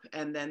boil up,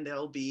 and then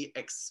there'll be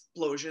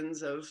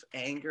explosions of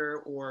anger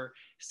or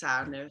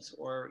sadness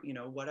or,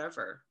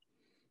 whatever.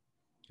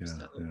 yeah,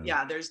 So yeah.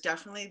 yeah, there's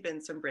definitely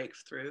been some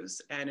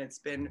breakthroughs, and it's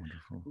been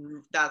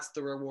Wonderful. that's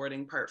the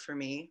rewarding part for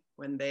me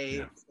when Yeah,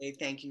 they say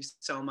thank you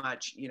so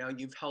much.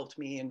 You've helped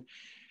me in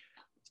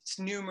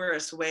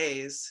numerous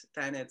ways.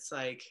 Then it's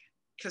like,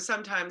 because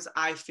sometimes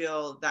I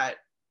feel that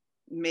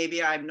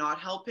maybe I'm not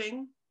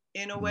helping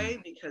in a mm, way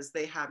because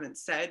they haven't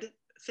said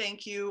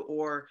thank you,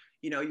 or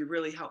you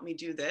really helped me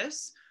do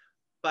this.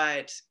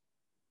 But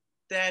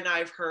then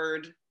I've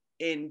heard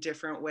in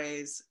different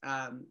ways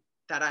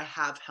that I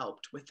have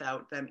helped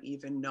without them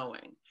even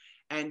knowing.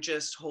 and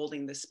just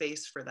holding the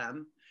space for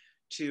them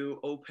to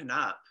open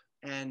up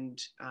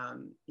and,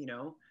 you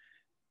know,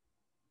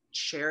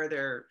 share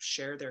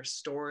their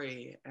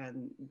story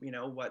and, you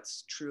know,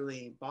 what's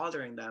truly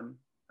bothering them,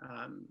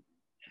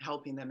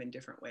 helping them in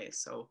different ways.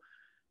 So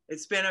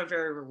it's been a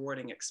very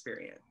rewarding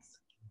experience.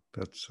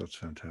 That's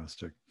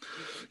fantastic.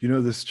 You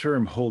know, this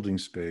term holding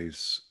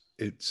space,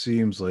 it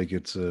seems like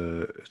it's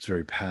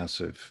very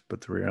passive,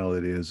 but the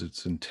reality is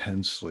it's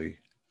intensely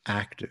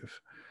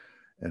active,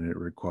 and it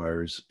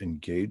requires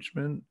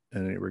engagement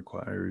and it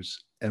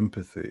requires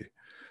empathy,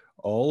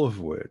 all of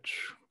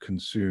which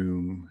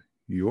consume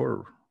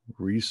your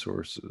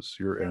resources,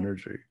 your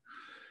energy.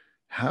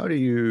 How do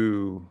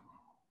you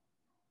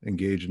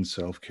engage in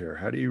self-care?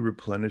 How do you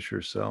replenish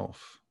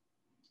yourself?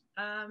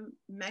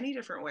 Many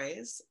different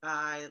ways.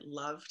 I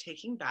love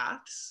taking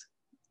baths.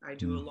 I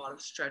do a lot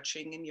of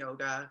stretching and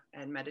yoga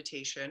and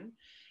meditation.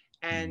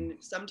 And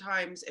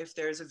sometimes, if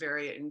there's a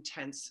very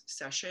intense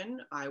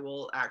session, I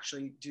will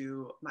actually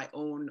do my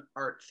own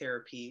art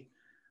therapy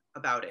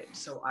about it.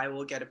 So I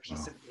will get a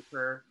piece of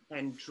paper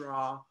and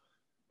draw.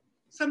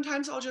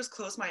 Sometimes I'll just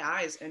close my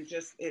eyes and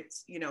just,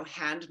 it's, you know,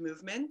 hand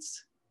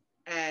movements.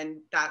 And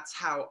that's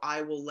how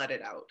I will let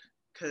it out,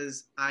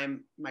 because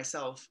I'm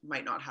myself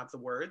might not have the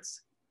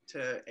words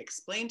to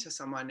explain to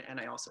someone, and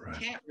I also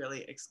can't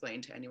really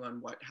explain to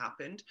anyone what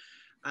happened.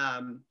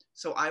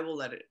 So I will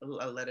let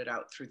it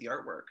out through the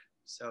artwork.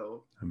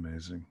 So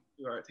amazing.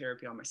 Do art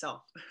therapy on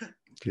myself.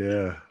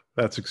 Yeah,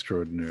 that's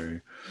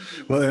extraordinary.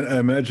 Well, and I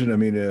imagine, I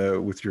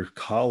mean, with your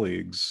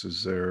colleagues,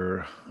 is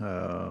there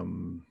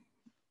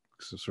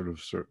sort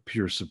of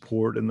peer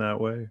support in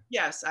that way?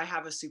 Yes, I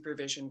have a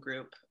supervision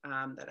group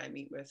that I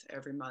meet with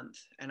every month,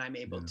 and I'm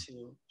able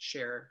to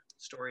share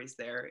stories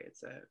there.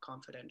 It's a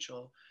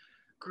confidential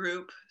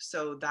group,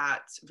 so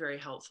that's very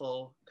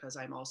helpful, because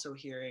I'm also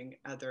hearing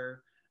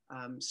other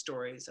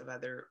stories of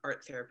other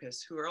art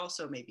therapists who are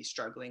also maybe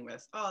struggling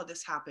with, oh,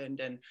 this happened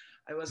and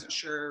I wasn't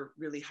sure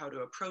really how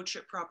to approach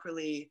it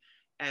properly.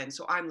 And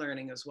so I'm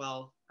learning as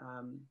well.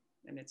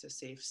 And it's a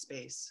safe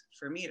space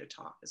for me to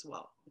talk as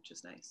well, which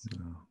is nice.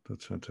 Oh,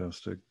 that's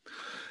fantastic.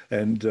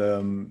 And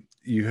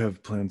you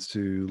have plans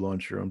to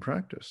launch your own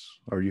practice,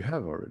 or you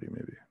have already,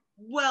 maybe?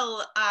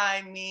 Well,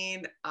 I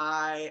mean,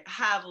 I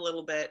have a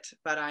little bit,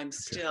 but I'm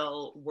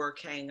still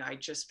working. I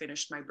just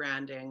finished my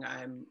branding.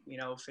 I'm, you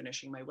know,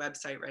 finishing my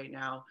website right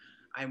now.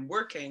 I'm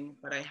working,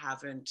 but I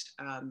haven't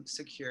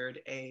secured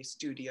a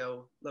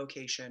studio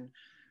location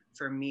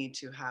for me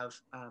to have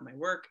my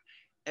work.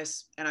 And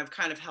I've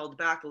kind of held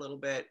back a little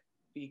bit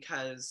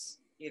because,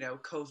 you know,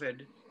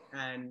 COVID,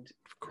 and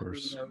Of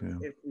course, you know,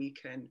 if we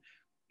can,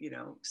 you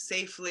know,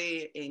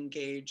 safely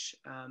engage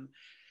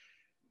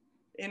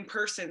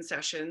in-person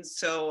sessions.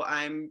 So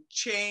I'm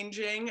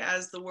changing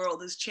as the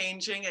world is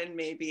changing, and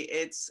maybe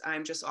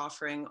I'm just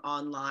offering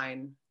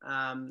online.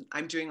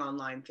 I'm doing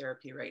online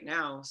therapy right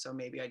now, so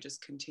maybe I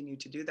just continue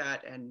to do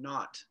that and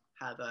not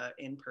have a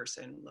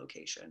in-person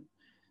location.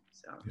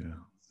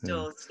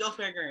 So still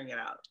figuring it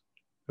out.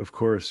 Of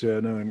course, yeah,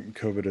 no, and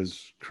COVID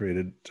has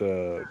created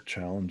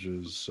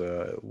challenges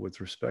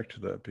with respect to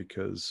that,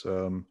 because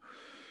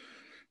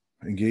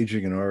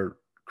engaging in art,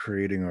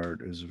 creating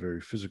art, is a very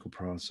physical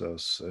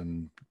process,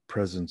 and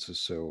presence is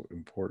so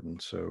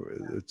important. So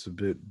it's a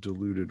bit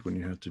diluted when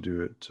you have to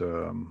do it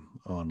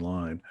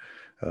online.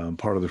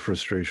 Part of the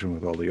frustration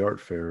with all the art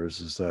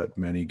fairs is that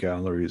many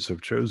galleries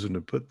have chosen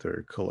to put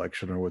their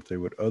collection or what they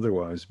would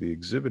otherwise be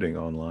exhibiting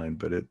online,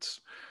 but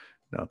it's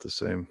not the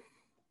same.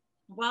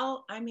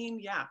 Well, I mean,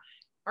 yeah,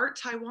 Art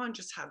Taiwan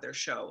just had their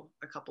show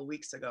a couple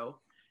weeks ago.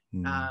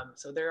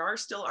 So there are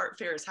still art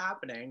fairs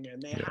happening, and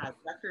they had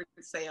record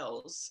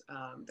sales.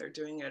 They're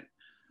doing it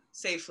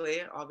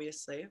safely,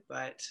 obviously,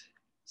 but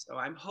so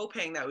I'm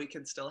hoping that we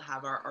can still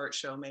have our art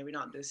show, maybe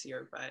not this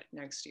year, but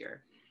next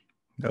year.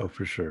 No,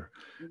 for sure.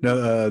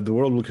 Now, the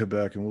world will come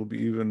back, and we'll be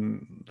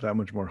even that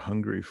much more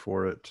hungry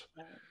for it.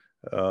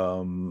 It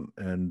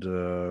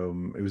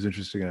was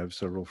interesting. I have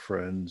several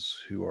friends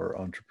who are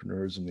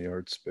entrepreneurs in the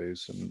art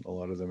space, and a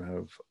lot of them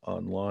have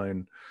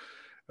online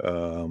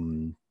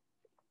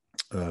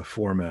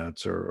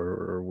formats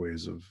or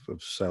ways of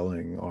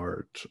selling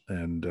art,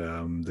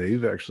 and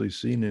they've actually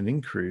seen an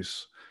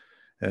increase.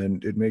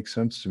 And it makes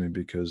sense to me,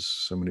 because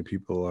so many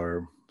people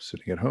are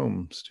sitting at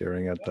home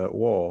staring at that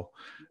wall,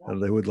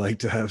 and they would like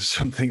to have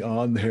something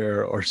on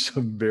there or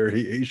some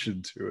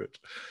variation to it.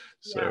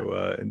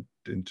 So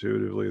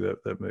intuitively,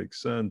 that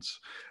makes sense.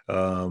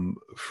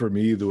 For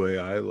me, the way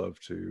I love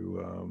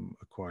to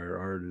acquire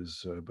art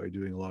is by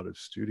doing a lot of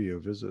studio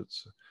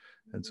visits.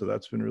 And so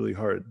that's been really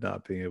hard,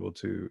 not being able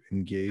to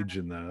engage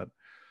in that.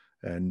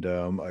 And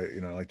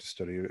I like to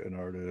study an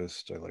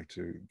artist. I like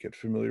to get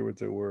familiar with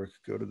their work,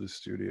 go to the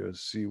studio,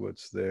 see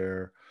what's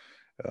there,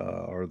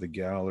 or the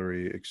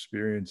gallery,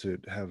 experience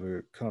it, have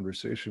a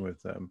conversation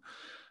with them.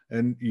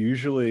 And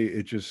usually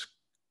it just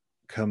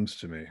comes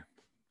to me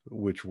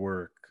which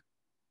work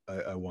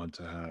I want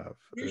to have.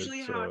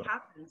 Usually how it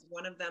happens,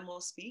 one of them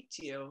will speak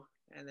to you,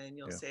 and then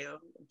you'll say, oh,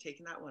 I'm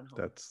taking that one home.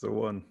 That's the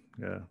one.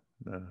 Yeah,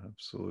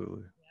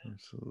 absolutely.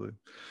 Absolutely.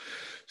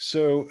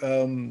 So,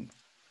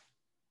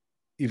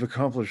 you've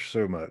accomplished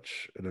so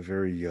much at a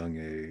very young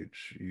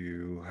age.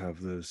 You have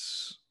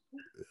this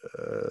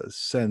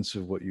sense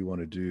of what you want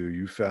to do.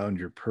 You found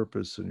your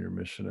purpose and your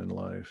mission in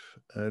life.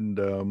 And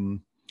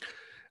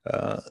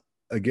uh,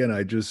 again,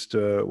 I just,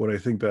 when I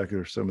think back,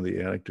 are some of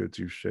the anecdotes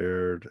you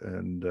shared,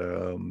 and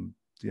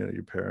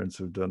your parents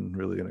have done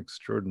really an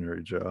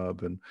extraordinary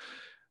job. And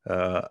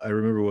I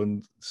remember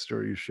one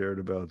story you shared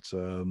about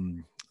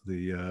the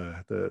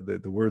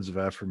words of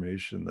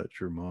affirmation that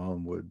your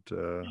mom would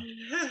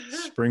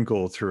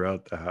sprinkle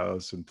throughout the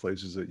house in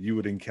places that you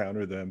would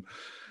encounter them,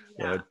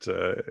 Yeah.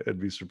 that and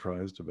be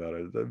surprised about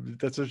it.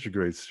 That's such a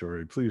great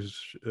story. Please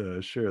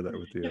share that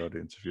with the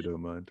audience if you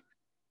don't mind.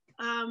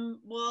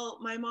 Well,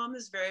 my mom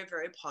is very,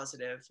 very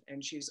positive,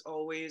 and she's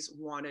always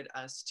wanted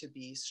us to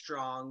be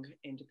strong,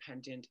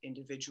 independent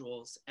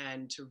individuals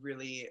and to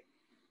really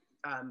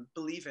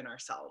believe in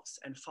ourselves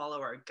and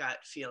follow our gut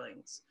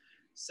feelings.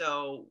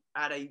 So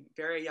at a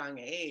very young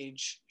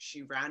age,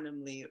 she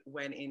randomly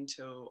went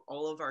into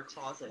all of our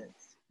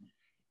closets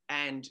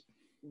and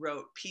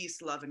wrote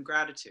peace, love, and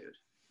gratitude.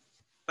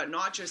 But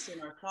not just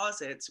in our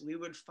closets, we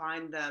would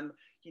find them,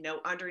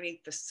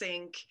 underneath the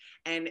sink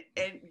and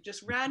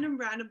just random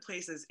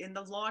places in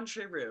the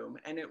laundry room.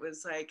 And it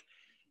was like,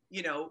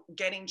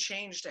 getting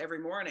changed every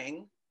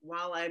morning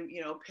while I'm,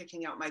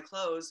 picking out my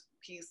clothes,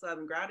 peace, love,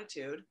 and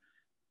gratitude.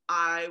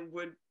 I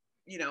would,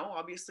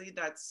 obviously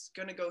that's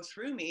going to go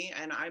through me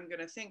and I'm going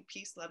to think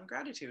peace, love, and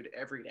gratitude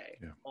every day,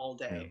 Yeah. all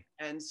Yeah. day.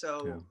 And Yeah.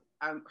 so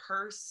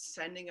her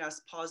sending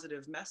us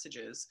positive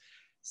messages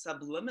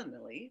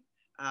subliminally,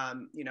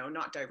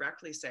 not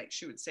directly saying,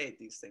 she would say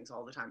these things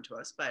all the time to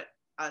us, but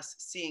us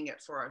seeing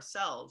it for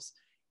ourselves,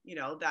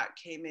 that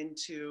came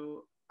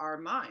into our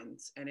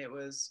minds. And it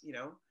was,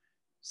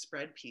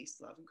 spread peace,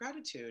 love, and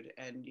gratitude.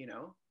 And,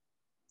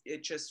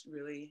 it just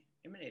really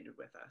emanated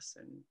with us.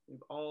 And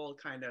we've all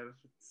kind of,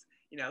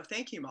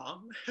 thank you,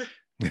 Mom.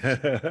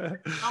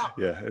 Oh,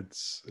 Yeah,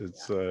 it's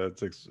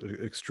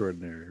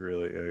extraordinary,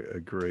 really a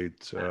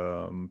great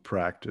yeah.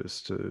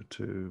 practice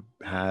to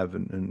have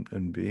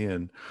and be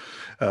in.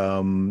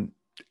 Um,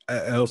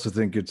 I also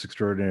think it's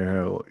extraordinary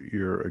how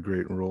you're a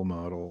great role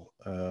model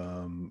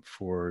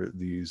for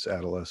these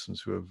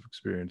adolescents who have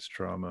experienced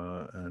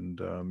trauma, and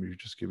you're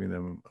just giving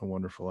them a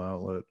wonderful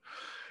outlet.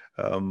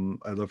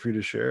 I'd love for you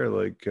to share,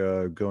 like,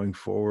 going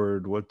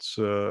forward, what's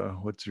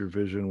your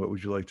vision? What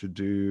would you like to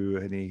do?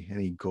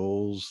 Any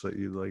goals that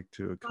you'd like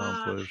to Uh,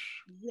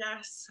 accomplish?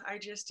 yes, I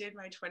just did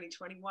my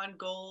 2021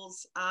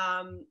 goals.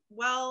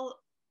 Well,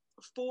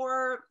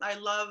 I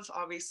love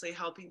obviously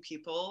helping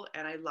people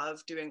and I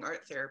love doing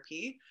art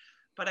therapy,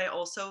 but I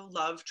also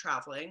love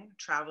traveling.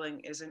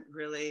 Traveling isn't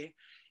really,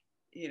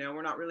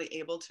 we're not really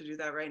able to do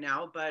that right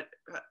now, but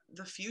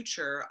the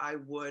future, I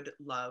would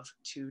love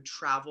to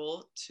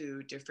travel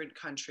to different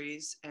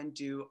countries and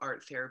do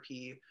art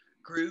therapy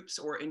groups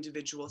or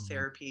individual Mhm.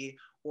 therapy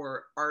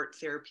or art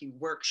therapy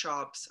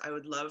workshops. I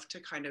would love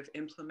to kind of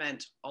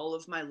implement all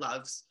of my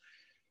loves.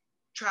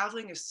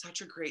 Traveling is such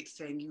a great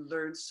thing. You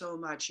learn so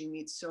much, you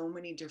meet so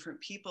many different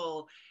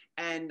people,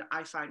 and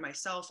I find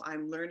myself,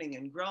 I'm learning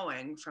and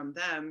growing from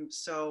them.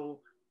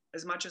 So,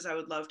 as much as I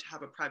would love to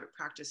have a private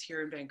practice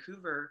here in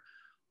Vancouver,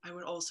 I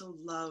would also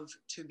love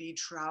to be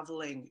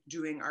traveling,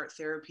 doing art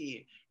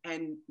therapy,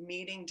 and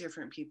meeting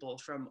different people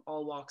from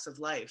all walks of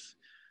life.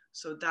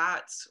 So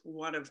that's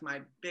one of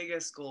my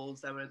biggest goals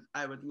that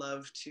I would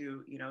love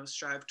to,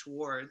 strive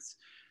towards.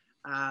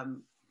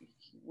 Um,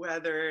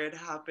 Whether it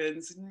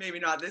happens, maybe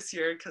not this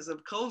year because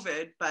of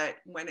COVID, but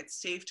when it's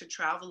safe to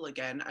travel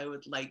again, I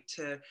would like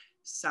to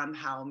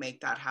somehow make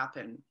that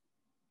happen.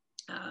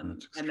 That's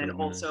And then extraordinary.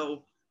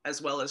 also,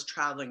 as well as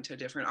traveling to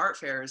different art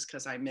fairs,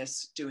 because I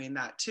miss doing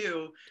that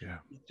too, Yeah.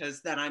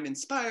 because then I'm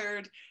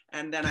inspired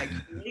and then I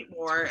create That's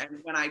more. right.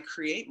 And when I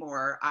create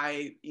more,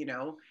 I,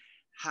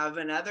 have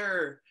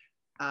another,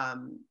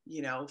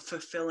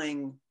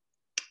 fulfilling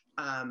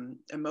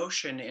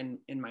emotion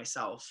in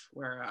myself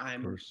where Of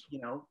I'm, course.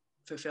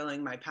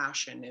 fulfilling my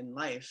passion in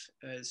life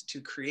is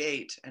to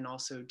create and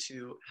also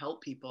to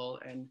help people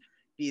and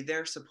be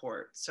their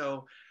support.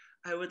 So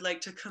I would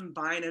like to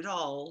combine it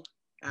all.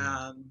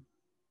 Yeah. Um,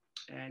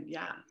 and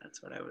yeah,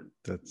 that's what I would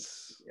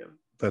That's do.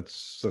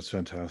 that's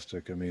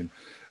fantastic. I mean,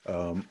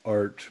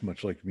 art,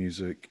 much like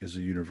music, is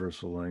a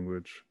universal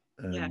language,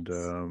 and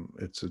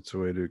Yes. it's a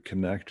way to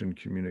connect and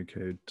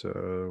communicate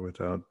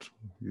without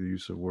the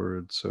use of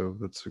words. So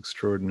that's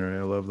extraordinary.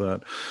 I love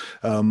that.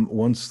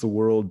 Once the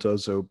world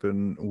does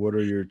open, what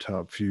are your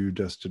top few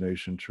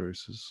destination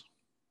choices?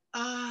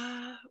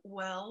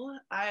 Well,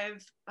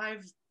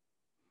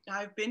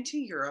 I've been to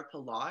Europe a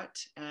lot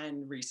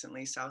and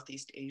recently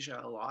Southeast Asia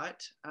a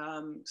lot.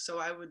 So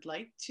I would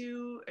like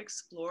to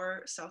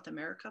explore South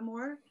America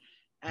more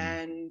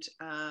Mm.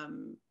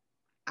 and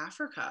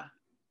Africa,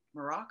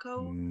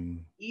 Morocco,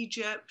 Mm,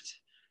 Egypt.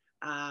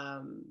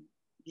 Um,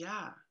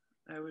 yeah,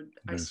 I would.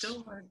 I nice.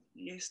 still want.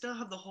 You still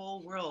have the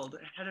whole world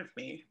ahead of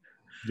me.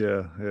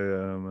 Yeah,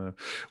 yeah.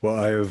 Well,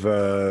 I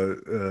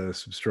have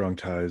some strong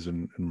ties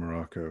in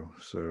Morocco,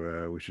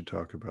 so we should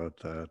talk about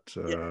that.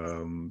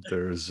 Yes.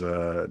 There's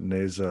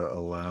Neza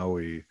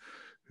Alawi,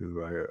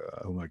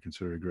 whom I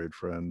consider a great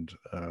friend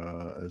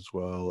as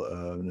well,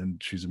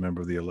 and she's a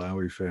member of the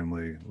Alawi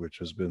family, which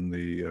has been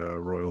the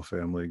royal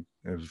family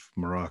of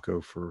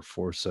Morocco for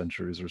 4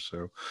 centuries or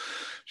so.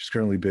 She's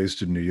currently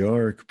based in New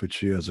York, but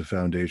she has a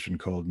foundation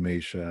called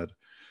Mayshad,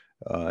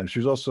 and she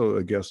was also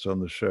a guest on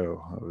the show,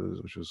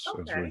 which I was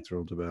really Okay.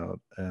 thrilled about.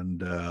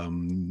 And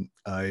I'm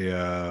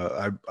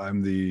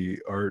the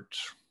art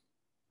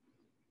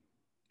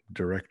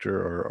director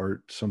or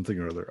art something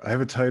or other. I have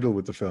a title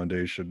with the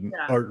foundation,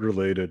 Yeah. art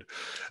related,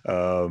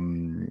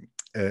 um,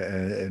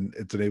 and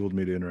it's enabled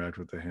me to interact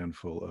with a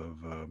handful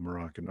of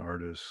Moroccan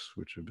artists,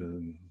 which have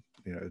been,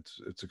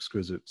 it's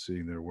exquisite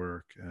seeing their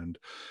work. And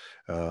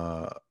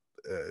uh,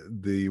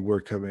 the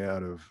work coming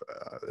out of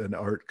and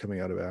art coming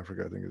out of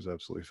Africa, I think, is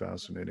absolutely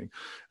fascinating.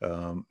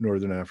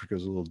 Northern Africa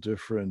is a little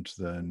different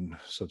than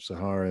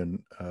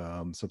sub-Saharan.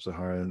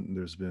 Sub-Saharan,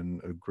 there's been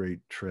a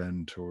great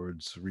trend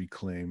towards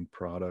reclaimed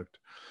product,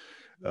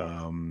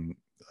 Yeah. um,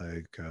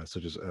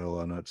 such as El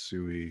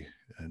Anatsui,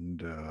 and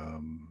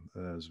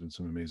there's been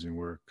some amazing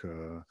work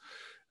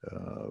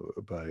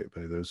by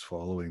those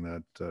following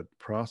that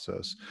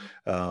process.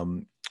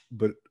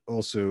 But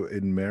also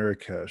in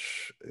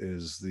Marrakesh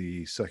is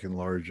the second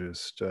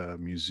largest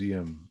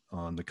museum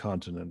on the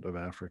continent of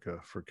Africa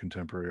for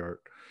contemporary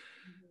art,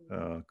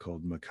 Mhm.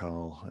 called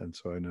Makal, and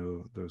so I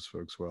know those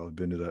folks well. I've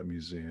been to that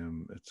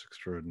museum; it's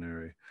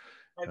extraordinary.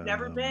 I've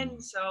never been,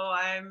 Um, so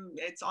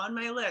it's on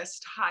my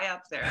list, high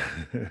up there.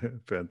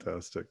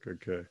 Fantastic.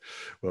 Okay.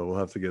 Well, we'll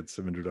have to get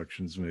some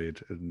introductions made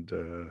and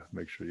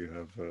make sure you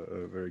have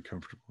a very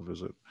comfortable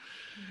visit.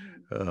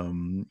 Mhm.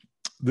 Um,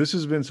 this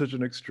has been such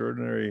an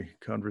extraordinary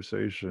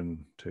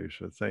conversation,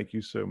 Tasha. Thank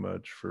you so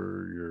much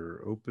for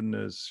your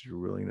openness, your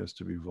willingness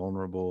to be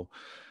vulnerable.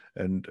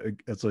 And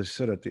as I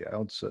said at the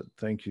outset,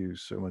 thank you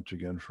so much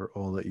again for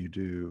all that you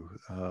do.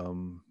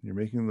 You're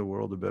making the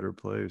world a better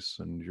place,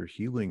 and you're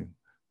healing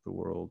the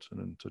world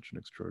in such an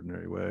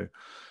extraordinary way.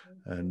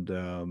 Thank you.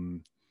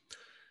 And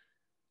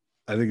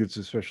I think it's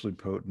especially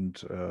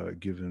potent,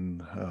 given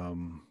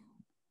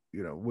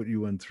what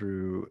you went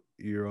through.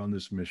 You're on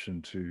this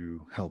mission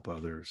to help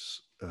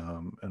others,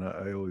 and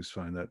I always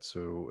find that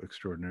so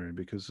extraordinary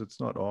because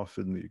it's not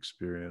often the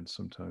experience.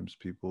 Sometimes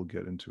people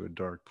get into a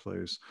dark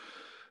place.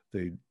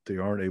 They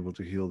aren't able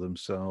to heal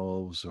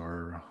themselves,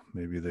 or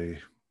maybe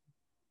they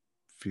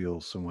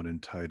feel somewhat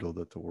entitled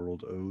that the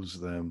world owes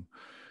them.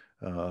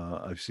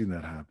 I've seen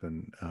that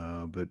happen,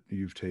 but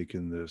you've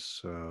taken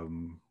this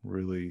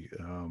really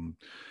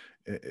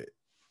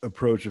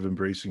approach of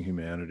embracing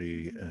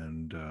humanity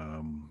and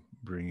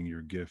bringing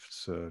your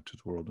gifts to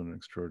the world in an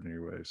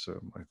extraordinary way.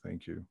 So I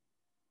thank you.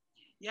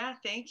 Yeah,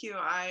 thank you.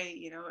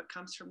 It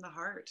comes from the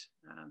heart.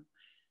 Um,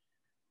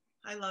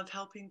 I love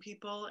helping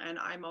people, and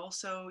I'm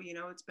also,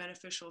 it's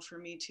beneficial for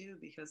me too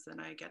because then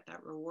I get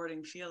that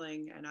rewarding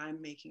feeling, and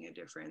I'm making a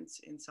difference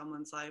in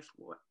someone's life.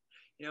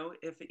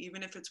 If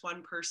even if it's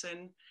one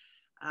person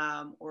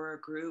or a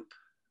group,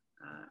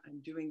 I'm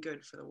doing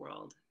good for the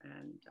world,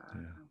 and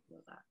Yeah. I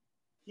feel that.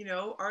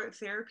 Art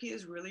therapy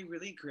is really,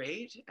 really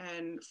great,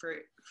 and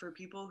for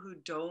people who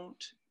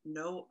don't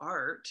know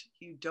art,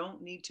 you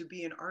don't need to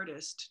be an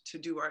artist to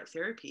do art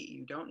therapy.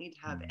 You don't need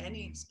to have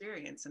any Mm,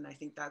 experience, and I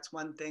think that's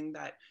one thing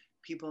that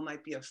people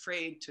might be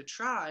afraid to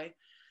try,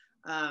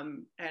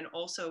 and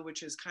also,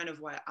 which is kind of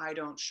why I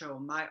don't show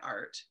my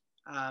art,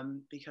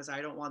 because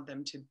I don't want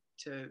them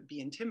to be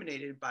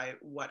intimidated by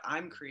what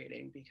I'm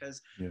creating,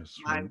 because yes,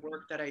 my right.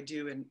 work that I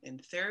do in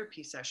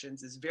therapy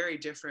sessions is very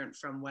different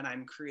from when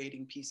I'm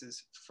creating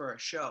pieces for a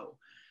show.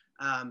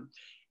 Um,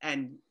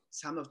 and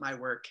some of my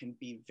work can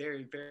be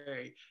very,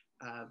 very,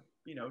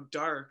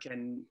 dark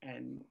and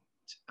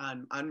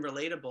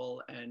unrelatable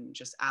and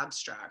just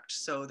abstract.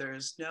 So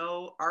there's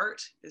no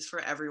art is for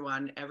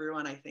everyone.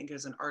 Everyone, I think,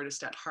 is an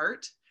artist at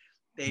heart.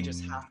 They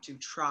just Mm, have to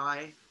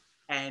try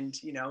and,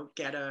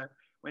 get a,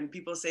 when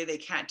people say they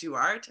can't do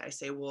art, I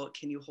say, well,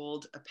 can you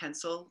hold a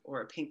pencil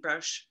or a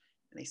paintbrush?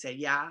 And they say,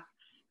 yeah.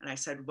 And I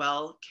said,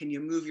 well, can you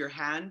move your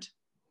hand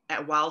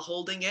while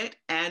holding it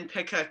and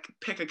pick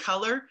a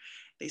color?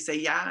 They say,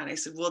 yeah. And I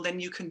said, well, then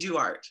you can do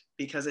art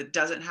because it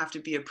doesn't have to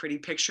be a pretty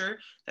picture.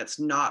 That's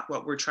not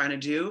what we're trying to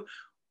do.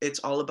 It's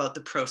all about the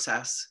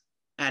process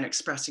and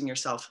expressing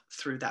yourself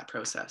through that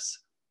process.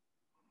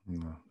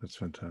 no, that's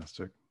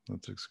fantastic.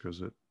 That's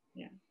exquisite.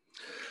 Yeah.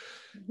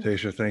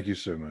 Tasha, thank you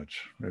so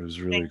much. It was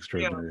really Thank you.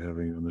 extraordinary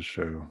having you on the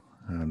show.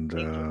 And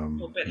Thank you.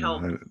 Hope it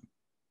helped.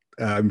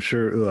 I'm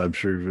sure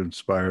you've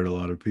inspired a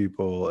lot of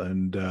people,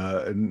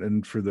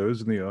 and for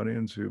those in the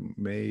audience who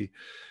may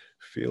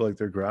feel like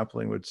they're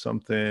grappling with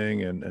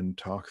something, and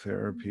talk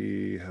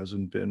therapy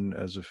hasn't been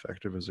as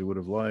effective as they would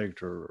have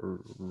liked,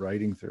 or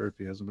writing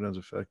therapy hasn't been as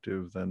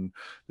effective, then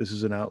this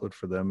is an outlet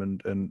for them,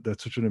 and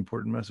that's such an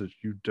important message.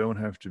 You don't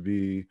have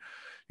to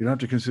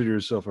consider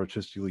yourself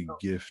artistically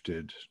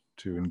gifted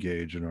to No.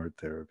 engage in art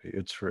therapy.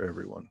 It's for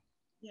everyone.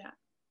 Yeah.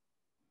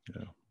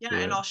 Yeah. Yeah,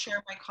 and I'll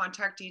share my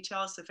contact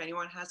details if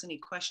anyone has any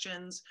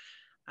questions,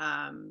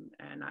 and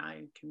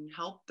I can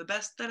help the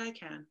best that I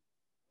can.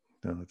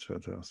 No, that's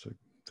fantastic.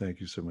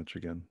 Thank you so much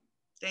again.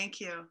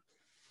 Thank you.